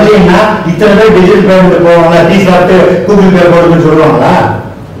கரோனா வரலைன்னா இத்தனை பேர் டிஜிட்டல் பேமெண்ட் போவாங்களா? டீ சாப்பிட்டு கூகுள் பே போடுன்னு சொல்லுவாங்களா?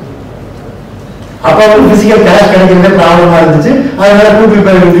 அப்ப வந்து பிசிக்கல் கேஷ் கிடைக்கிறதே ப்ராப்ளமா இருந்துச்சு. அதனால கூகுள்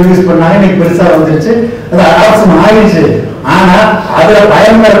பே யூஸ் பண்ணாங்க. இன்னைக்கு பெருசா வந்துருச்சு. அது அடாப்ஷன் ஆகிடுச்சு. ஆனா அதுல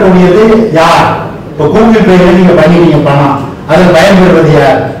பயன்பெறக்கூடியது யார்? இப்ப கூகுள் பே நீங்க பண்ணிட்டீங்க பணம், அதுல பயன்பெறுவது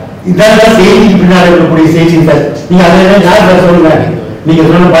யார்? இதான் செய்திக்கு பின்னாடி இருக்கக்கூடிய செய்தி சார். நீங்க அதை யார் சார் சொல்லுங்க. நீங்க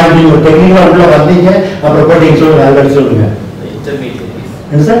சொன்ன பாட்டு நீங்க ஒரு டெக்னிக்கலா உள்ள வந்தீங்க, அப்புறம் போட்டீங்க சொல்லுங்க. அதை சொல்லுங்க.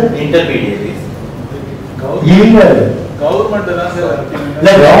 என்ன சார்? இன்டர்மீடியரிஸ் இல்ல கவர்மெண்ட் தான் சார். இல்ல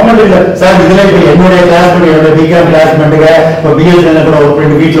கவர்மெண்ட் இல்ல சார். இதுல இப்ப என்னுடைய கிளாஸ் பண்ணி என்னோட பிகாம் கிளாஸ் பண்ணுங்க. இப்ப பிஎஸ்என்எல் கூட ஒர்க்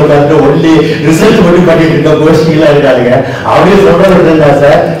பண்ணி வீட்டுல உட்காந்து ஒன்லி ரிசர்ச் மட்டும் பண்ணிட்டு இருக்க கோஷ்டிகளா இருக்காங்க. அப்படியே சொல்றது இருந்தா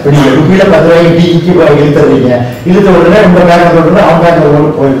சார், இப்ப நீங்க ருப்பியில 10 ரூபாய்க்கு டீக்கு இழுத்துறீங்க. இழுத்த உடனே உங்க பேங்க் போட்டு அவங்க பேங்க்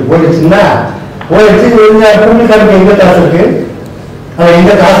போயிடுச்சுங்களா? போயிடுச்சு. கூலிக்காரருக்கு எங்க காசு இருக்கு? அவன்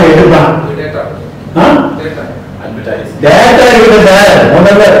எங்க காசு எடுப்பான்? டேட்டா இருக்குது சார்.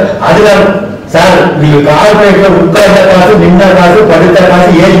 முதல்ல அதுல சார் நீங்க கார்பரேட்ல உட்கார்ந்த காசு, நின்ன காசு, படுத்த காசு,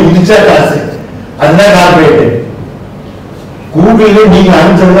 ஏறி குதிச்ச காசு, அதுதான் கார்பரேட். கூகுள்ல நீங்க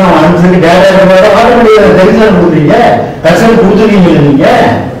அனுப்பிச்சதுன்னா அவன் அனுப்பிச்சதுக்கு டேட்டா ஆட்டோமேட்டிக்கா தெரிஞ்சு கொடுக்குறீங்க. கஸ்டமர் கொடுத்துருக்கீங்க நீங்க.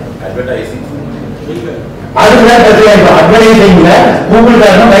 அதுதான் பிரச்சனை. அட்வர்டைசிங்ல கூகுள்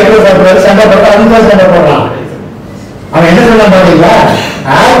காரணம் மைக்ரோசாஃப்ட் சண்டை போட்டு அதுதான் சண்டை போடுறான். அவன் என்ன சொல்ல பாத்தீங்களா?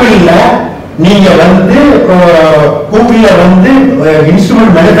 ஆப்பிள்ல நீங்க வந்து கூகுள்ல வந்து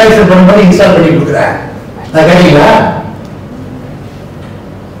இன்ஸ்ட்ருமெண்ட் மேனுஃபேக்சர் பண்ணும்போது இன்ஸ்டால் பண்ணி கொடுக்குறேன். கேட்டீங்களா?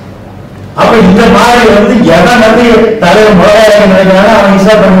 அப்ப இந்த மாதிரி வந்து எவன் வந்து தலைவர் முதலாளி நினைக்கிறானோ அவன்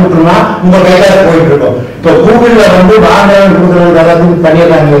இன்ஸ்டால் பண்ணி கொடுத்துருவான். உங்க கையில போயிட்டு இருக்கும். இப்ப கூகுள்ல வந்து வாங்க கொடுக்குறது எல்லாத்தையும்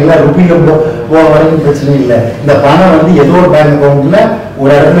பண்ணிடுறாங்க. எல்லாம் ருப்பியில போக வரைக்கும் பிரச்சனை இல்லை. இந்த பணம் வந்து ஏதோ ஒரு பேங்க் அக்கௌண்ட்ல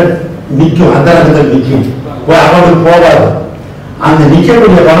ஒரு இடத்துல நிற்கும். அந்த இடத்துல நிற்கும், அக்கௌண்ட்டுக்கு போகாது. அந்த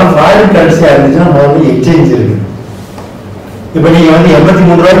நிக்கக்கூடிய பணம் ஃபாரின் கரன்சியா இருந்துச்சுன்னா முதல்ல எக்ஸ்சேஞ்ச் இருக்கு. இப்ப நீங்க வந்து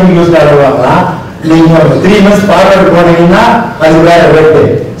 83 ரூபாய்க்கு யூஸ் வாங்கலாம். நீங்க 3 months ஃபார்வர்ட் போனீங்கன்னா அது வேற ரேட்டு,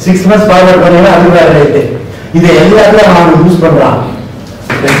 6 months ஃபார்வர்ட் பண்ணீங்கன்னா அது வேற ரேட்டு. இதை எல்லாத்தையும் அவங்க யூஸ் பண்றான்.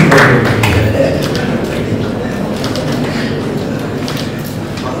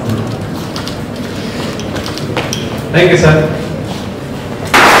 Thank you sir.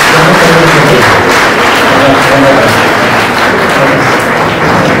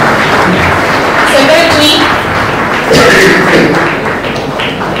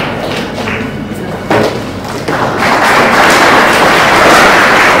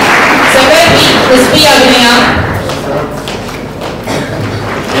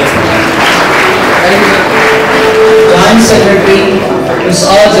 Joint Secretary Ms.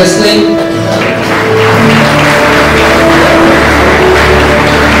 R. Jesslyn,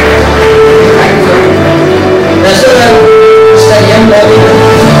 Treasurer Mr.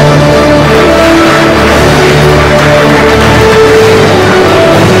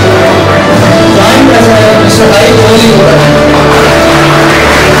 holy water.